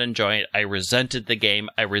did not enjoy it. I resented the game.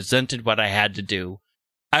 I resented what I had to do.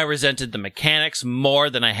 I resented the mechanics more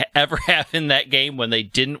than I ever have in that game when they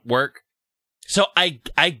didn't work. So I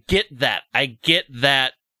get that. I get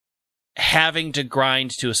that having to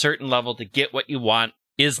grind to a certain level to get what you want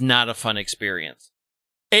is not a fun experience.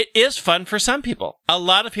 It is fun for some people. A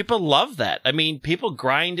lot of people love that. I mean, people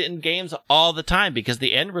grind in games all the time because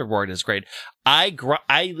the end reward is great. I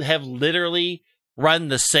have literally run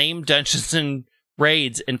the same dungeons and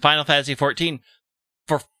raids in Final Fantasy XIV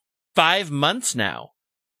for 5 months now.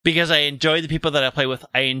 Because I enjoy the people that I play with.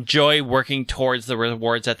 I enjoy working towards the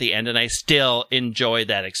rewards at the end, and I still enjoy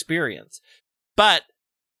that experience. But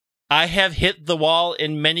I have hit the wall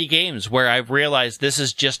in many games where I've realized this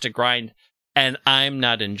is just a grind, and I'm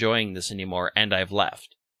not enjoying this anymore, and I've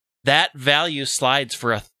left. That value slides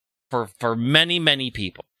for many, many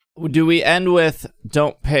people. Do we end with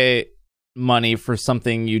don't pay money for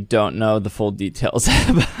something you don't know the full details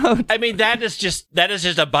about? I mean, that is just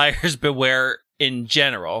a buyer's beware in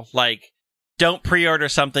general. Like, don't pre-order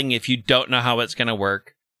something if you don't know how it's going to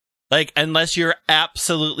work. Like, unless you're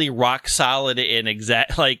absolutely rock solid in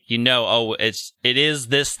exact, like, it is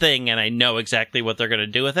this thing and I know exactly what they're going to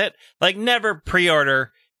do with it. Like, never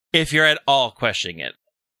pre-order if you're at all questioning it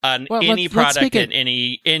on any product and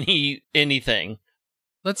anything.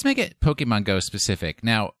 Let's make it Pokemon Go specific.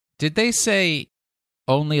 Now, did they say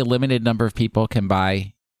only a limited number of people can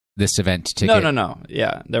buy this event ticket? No.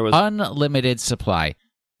 Yeah, there was unlimited supply.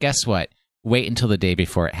 Guess what? Wait until the day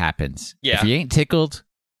before it happens. Yeah. If you ain't tickled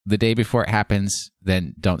the day before it happens,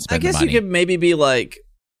 then don't spend the money. I guess you could maybe be like,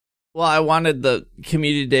 well, I wanted the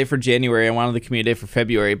community day for January. I wanted the community day for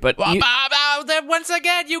February. But then once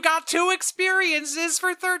again, you got 2 experiences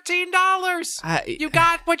for $13. You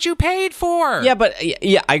got what you paid for. Yeah, but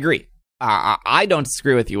yeah, I agree. I don't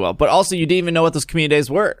disagree with you, Will. But also, you didn't even know what those community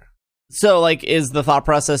days were. So, like, is the thought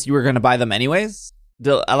process you were going to buy them anyways?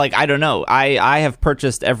 Like, I don't know. I have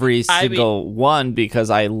purchased every single one because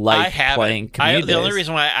I like playing community days. The only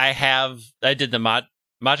reason why I did the Mod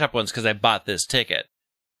Shop ones because I bought this ticket.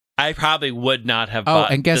 I probably would not have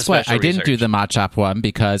bought. Oh, and guess what? I didn't do the Mod Shop one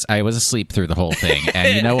because I was asleep through the whole thing.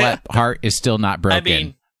 And you know what? Heart is still not broken. I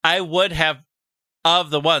mean, I would have,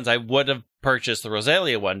 of the ones, I would have purchased the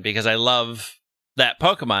Rosalia one because I love that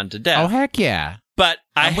Pokemon to death. Oh, heck yeah. But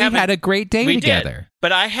we had a great day together.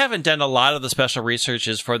 But I haven't done a lot of the special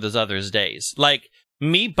researches for those others days. Like,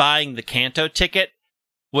 me buying the Kanto ticket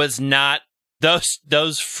was not,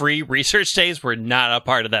 those free research days were not a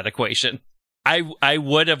part of that equation. I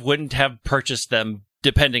wouldn't have purchased them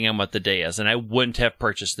depending on what the day is, and I wouldn't have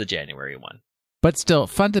purchased the January one. But still,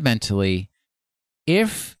 fundamentally,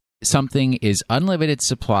 if something is unlimited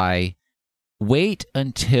supply, wait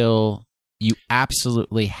until you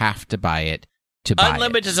absolutely have to buy it to buy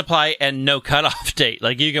unlimited supply and no cutoff date.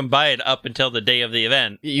 Like, you can buy it up until the day of the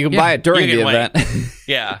event. You can buy it during the event.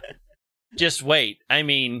 Yeah. Just wait. I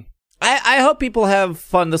mean... I hope people have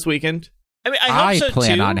fun this weekend. I mean, I hope so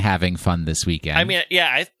plan too. on having fun this weekend. I mean,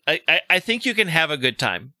 yeah, I think you can have a good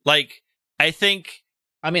time. Like, I think...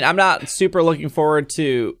 I mean, I'm not super looking forward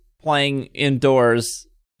to playing indoors,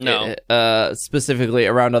 specifically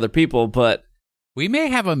around other people, but... We may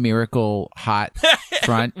have a miracle hot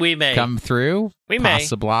front come through. We may.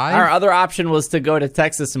 Possibly. Our other option was to go to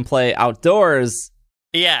Texas and play outdoors.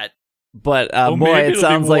 Yeah. But boy, it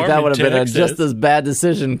sounds like that would have been just as bad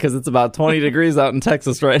decision because it's about 20 degrees out in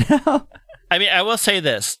Texas right now. I mean, I will say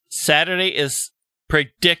this. Saturday is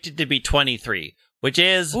predicted to be 23, which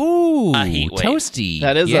is a heat wave.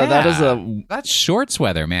 Toasty. That's shorts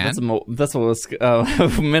weather, man. That's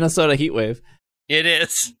a Minnesota heat wave. It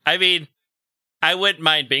is. I mean, I wouldn't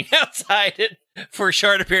mind being outside for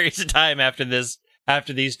shorter periods of time after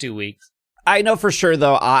these 2 weeks. I know for sure,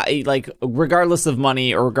 though, regardless of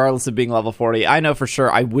money or regardless of being level 40, I know for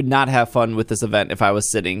sure I would not have fun with this event if I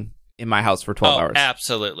was sitting in my house for 12 hours.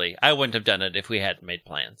 Absolutely. I wouldn't have done it if we hadn't made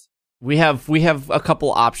plans. We have a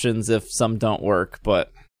couple options if some don't work,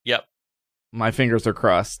 but yep, my fingers are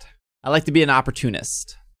crossed. I like to be an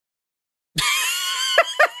opportunist.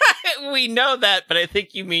 We know that, but I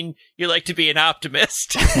think you mean you like to be an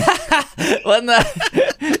optimist. And an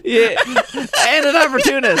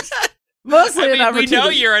opportunist. Mostly an opportunist. We know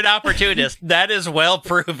you're an opportunist. That is well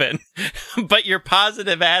proven. But your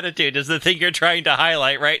positive attitude is the thing you're trying to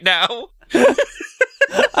highlight right now.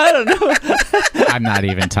 I don't know. I'm not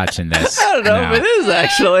even touching this. I don't know if it is,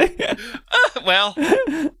 actually. Well.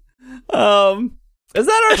 Is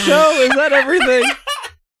that our show? Is that everything?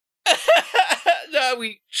 No,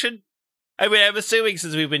 we should... I mean, I'm assuming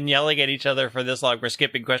since we've been yelling at each other for this long, we're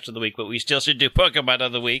skipping question of the week, but we still should do Pokemon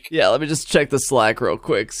of the week. Yeah, let me just check the Slack real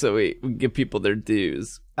quick so we can give people their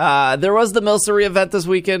dues. There was the Milcery event this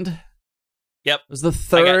weekend. Yep. It was the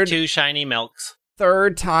third... I got 2 shiny milks.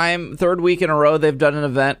 Third week in a row they've done an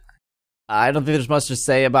event. I don't think there's much to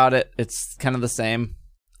say about it. It's kind of the same.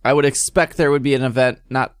 I would expect there would be an event,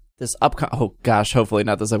 not this hopefully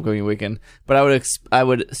not this upcoming weekend, but I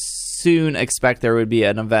would soon expect there would be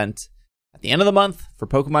an event at the end of the month for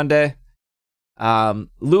Pokemon Day.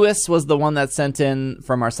 Lewis was the one that sent in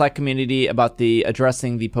from our Slack community about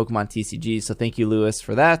addressing the Pokemon TCG, so thank you, Lewis,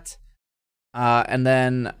 for that. And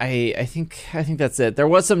then I think that's it. There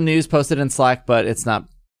was some news posted in Slack, but it's not.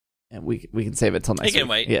 We can save it till next week. It can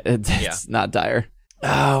wait. Yeah, it's not dire.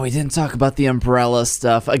 Oh, we didn't talk about the umbrella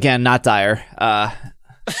stuff again. Not dire.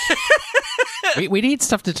 we need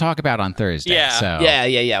stuff to talk about on Thursday. Yeah. So.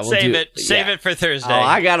 Yeah. We'll save it for Thursday. Oh,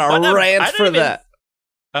 I got a rant for that.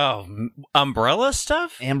 Oh, umbrella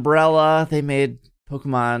stuff? Umbrella. They made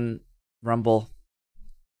Pokemon Rumble.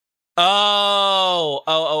 Oh.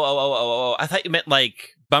 I thought you meant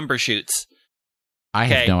like Bumbershoots. I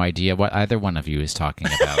have no idea what either one of you is talking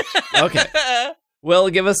about. Okay. Well,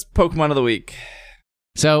 give us Pokemon of the week.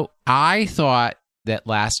 So I thought that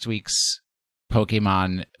last week's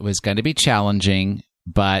Pokemon was going to be challenging,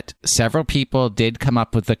 but several people did come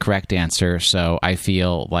up with the correct answer, so I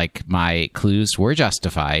feel like my clues were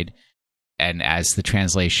justified. And as the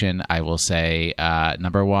translation, I will say,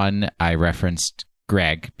 number 1, I referenced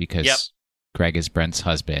Greg, because Greg is Brent's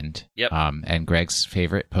husband. Yep. And Greg's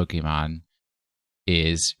favorite Pokemon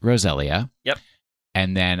is Roselia. Yep.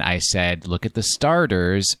 And then I said, look at the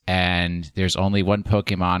starters, and there's only one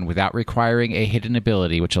Pokemon without requiring a hidden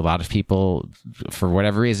ability, which a lot of people, for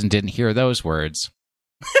whatever reason, didn't hear those words.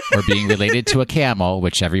 or being related to a camel,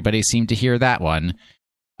 which everybody seemed to hear that one,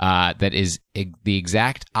 that is the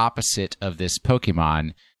exact opposite of this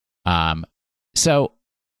Pokemon. So,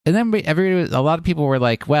 and then a lot of people were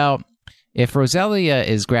like, well, if Roselia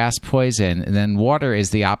is grass poison, and then water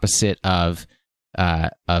is the opposite of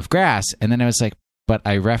grass, and then I was like, but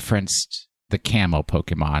I referenced the camel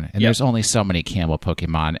Pokemon, and there's only so many camel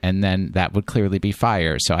Pokemon, and then that would clearly be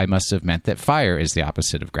fire. So I must have meant that fire is the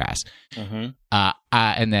opposite of grass. Mm-hmm.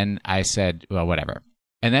 And then I said, well, whatever.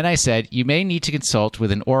 And then I said, you may need to consult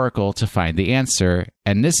with an oracle to find the answer.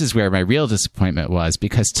 And this is where my real disappointment was,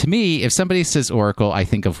 because to me, if somebody says oracle, I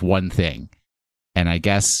think of one thing. And I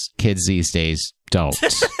guess kids these days don't.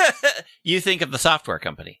 You think of the software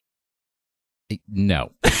company.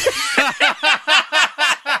 No.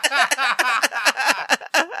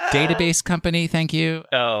 Database company, thank you.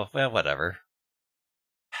 Oh, well, whatever.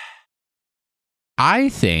 I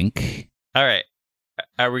think... All right.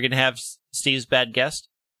 Are we going to have Steve's bad guest?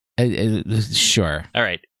 Sure. All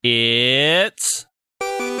right. It's...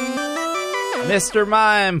 Mr.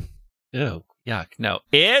 Mime. Oh, yuck. No.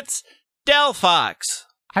 It's Delphox.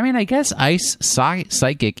 I mean, I guess Ice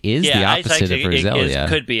Psychic is the opposite of Roselia. It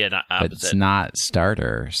could be an opposite. But it's not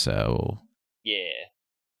starter, so...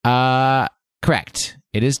 Yeah. Correct.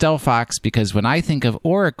 It is Delphox, because when I think of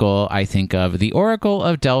Oracle, I think of the Oracle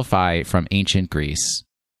of Delphi from ancient Greece.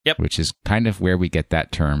 Yep. Which is kind of where we get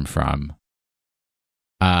that term from.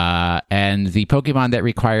 And the Pokemon that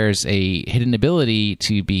requires a hidden ability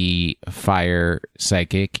to be fire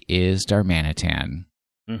psychic is Darmanitan.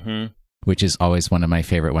 Mm-hmm. Which is always one of my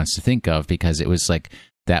favorite ones to think of, because it was like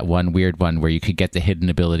that one weird one where you could get the hidden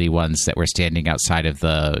ability ones that were standing outside of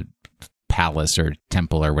the palace or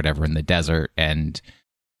temple or whatever in the desert, and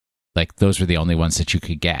like those were the only ones that you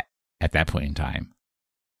could get at that point in time.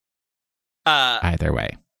 Either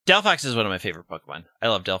way, Delphox is one of my favorite Pokemon. I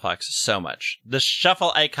love Delphox so much. The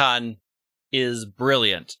shuffle icon is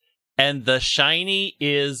brilliant, and the shiny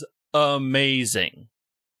is amazing.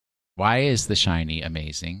 Why is the shiny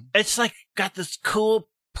amazing? It's like got this cool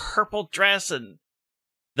purple dress, and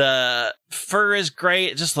the fur is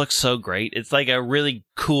great. It just looks so great. It's like a really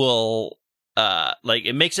cool, like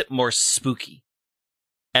it makes it more spooky.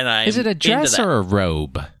 And is it a dress or a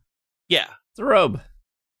robe? Yeah, It's a robe.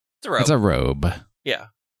 it's a robe. It's a robe. Yeah.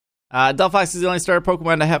 Delphox is the only starter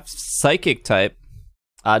Pokemon to have Psychic type.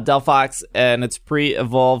 Delphox and its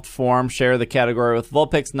pre-evolved form share the category with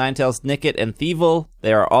Vulpix, Ninetales, Nickit, and Thievul.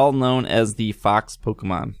 They are all known as the Fox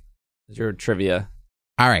Pokemon. That's your trivia.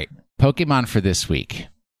 All right. Pokemon for this week.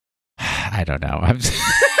 I don't know.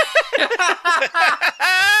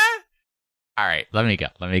 All right. Let me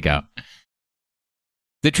go.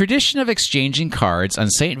 The tradition of exchanging cards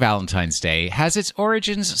on St. Valentine's Day has its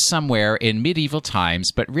origins somewhere in medieval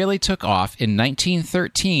times, but really took off in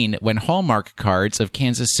 1913 when Hallmark Cards of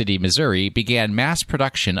Kansas City, Missouri began mass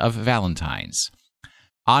production of Valentines.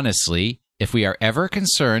 Honestly, if we are ever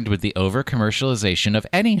concerned with the over-commercialization of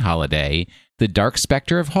any holiday, the dark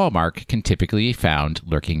specter of Hallmark can typically be found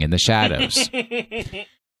lurking in the shadows.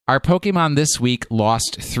 Our Pokemon this week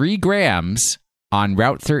lost 3 grams on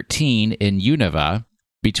Route 13 in Unova,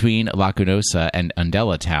 between Lacunosa and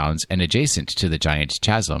Undella towns and adjacent to the giant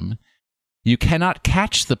chasm. You cannot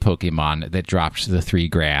catch the Pokemon that dropped the 3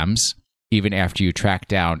 grams, even after you track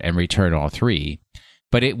down and return all 3,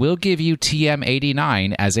 but it will give you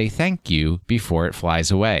TM89 as a thank you before it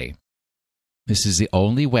flies away. This is the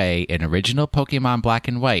only way in original Pokemon Black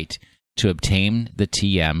and White to obtain the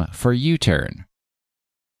TM for U-Turn.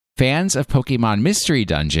 Fans of Pokemon Mystery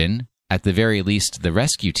Dungeon, at the very least the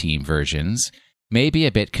Rescue Team versions, may be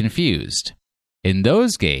a bit confused. In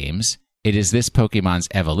those games, it is this Pokemon's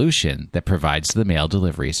evolution that provides the mail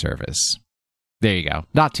delivery service. There you go.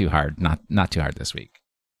 Not too hard. Not too hard this week.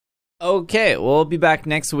 Okay, we'll be back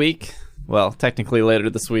next week. Well, technically later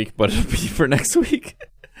this week, but it'll be for next week.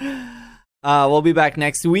 We'll be back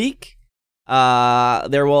next week.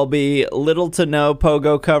 There will be little to no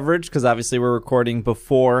Pogo coverage, because obviously we're recording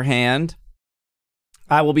beforehand.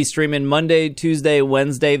 I will be streaming Monday, Tuesday,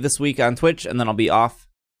 Wednesday this week on Twitch, and then I'll be off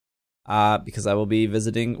because I will be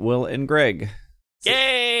visiting Will and Greg.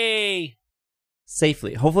 Yay!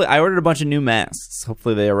 Safely. Hopefully, I ordered a bunch of new masks.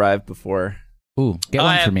 Hopefully they arrive before. Ooh, get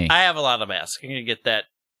one for me. I have a lot of masks. I'm going to get that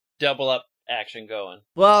double up action going.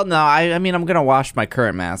 Well, no, I mean, I'm going to wash my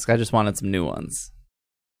current mask. I just wanted some new ones.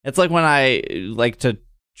 It's like when I like to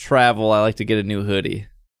travel, I like to get a new hoodie.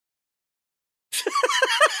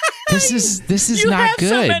 This is not good.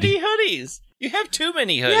 You have so many hoodies. You have too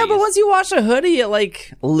many hoodies. Yeah, but once you wash a hoodie, it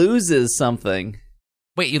like loses something.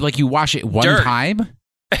 Wait, you wash it one Dirt. time?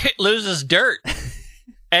 It loses dirt,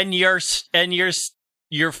 and your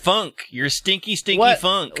Your funk. Your stinky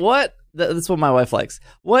funk. What? That's what my wife likes.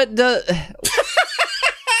 What does...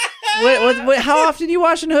 what, how often are you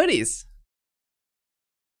washing hoodies?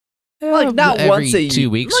 Like, not every once a 2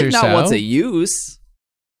 weeks like or not so. once a use.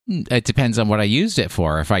 It depends on what I used it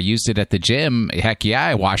for. If I used it at the gym, heck yeah,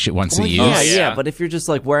 I wash it once a use. Yeah, but if you're just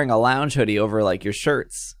like wearing a lounge hoodie over like your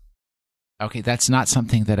shirts. Okay, that's not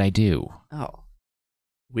something that I do. Oh,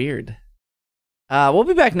 weird. We'll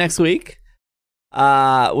be back next week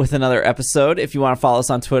with another episode. If you want to follow us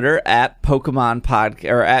on Twitter at Pokemon Pod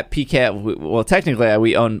or at PK. Well, technically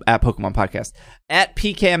we own at Pokemon Podcast at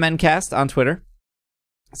PKMNcast on Twitter.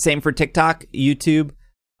 Same for TikTok, YouTube,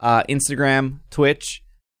 Instagram, Twitch.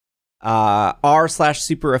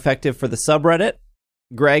 r/super effective for the subreddit.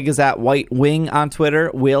 Greg is at White Wing on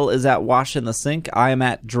Twitter. Will is at Wash in the Sink. I am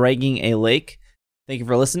at Dragging a Lake. Thank you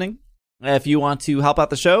for listening. If you want to help out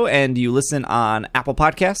the show and you listen on Apple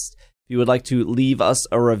Podcasts, if you would like to leave us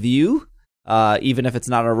a review, even if it's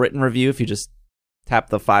not a written review, if you just tap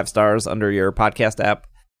the 5 stars under your podcast app,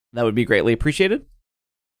 that would be greatly appreciated.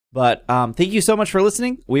 But thank you so much for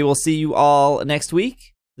listening. We will see you all next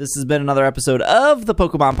week. This has been another episode of the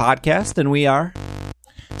Pokemon Podcast, and we are...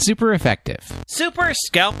 Super effective. Super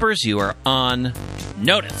Scalpers, you are on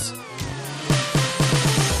notice.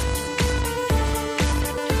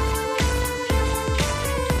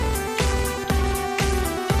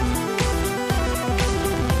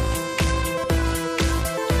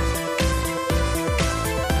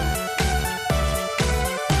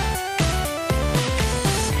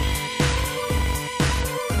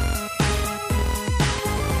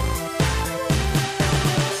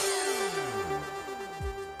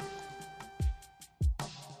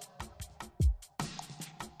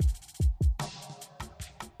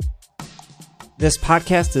 This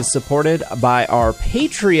podcast is supported by our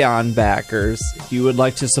Patreon backers. If you would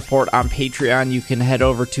like to support on Patreon, you can head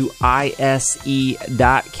over to ise.cash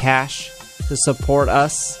to support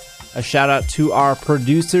us. A shout out to our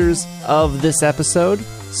producers of this episode,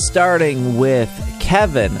 starting with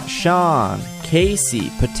Kevin, Sean, Casey,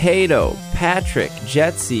 Potato, Patrick,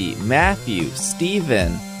 Jetsy, Matthew,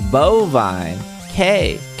 Steven, Bovine,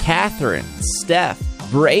 Kay, Catherine, Steph,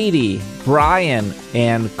 Brady, Brian,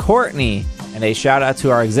 and Courtney. And a shout out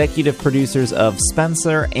to our executive producers of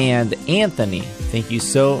Spencer and Anthony. Thank you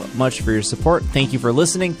so much for your support. Thank you for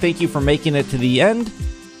listening. Thank you for making it to the end.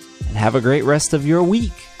 And have a great rest of your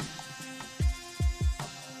week.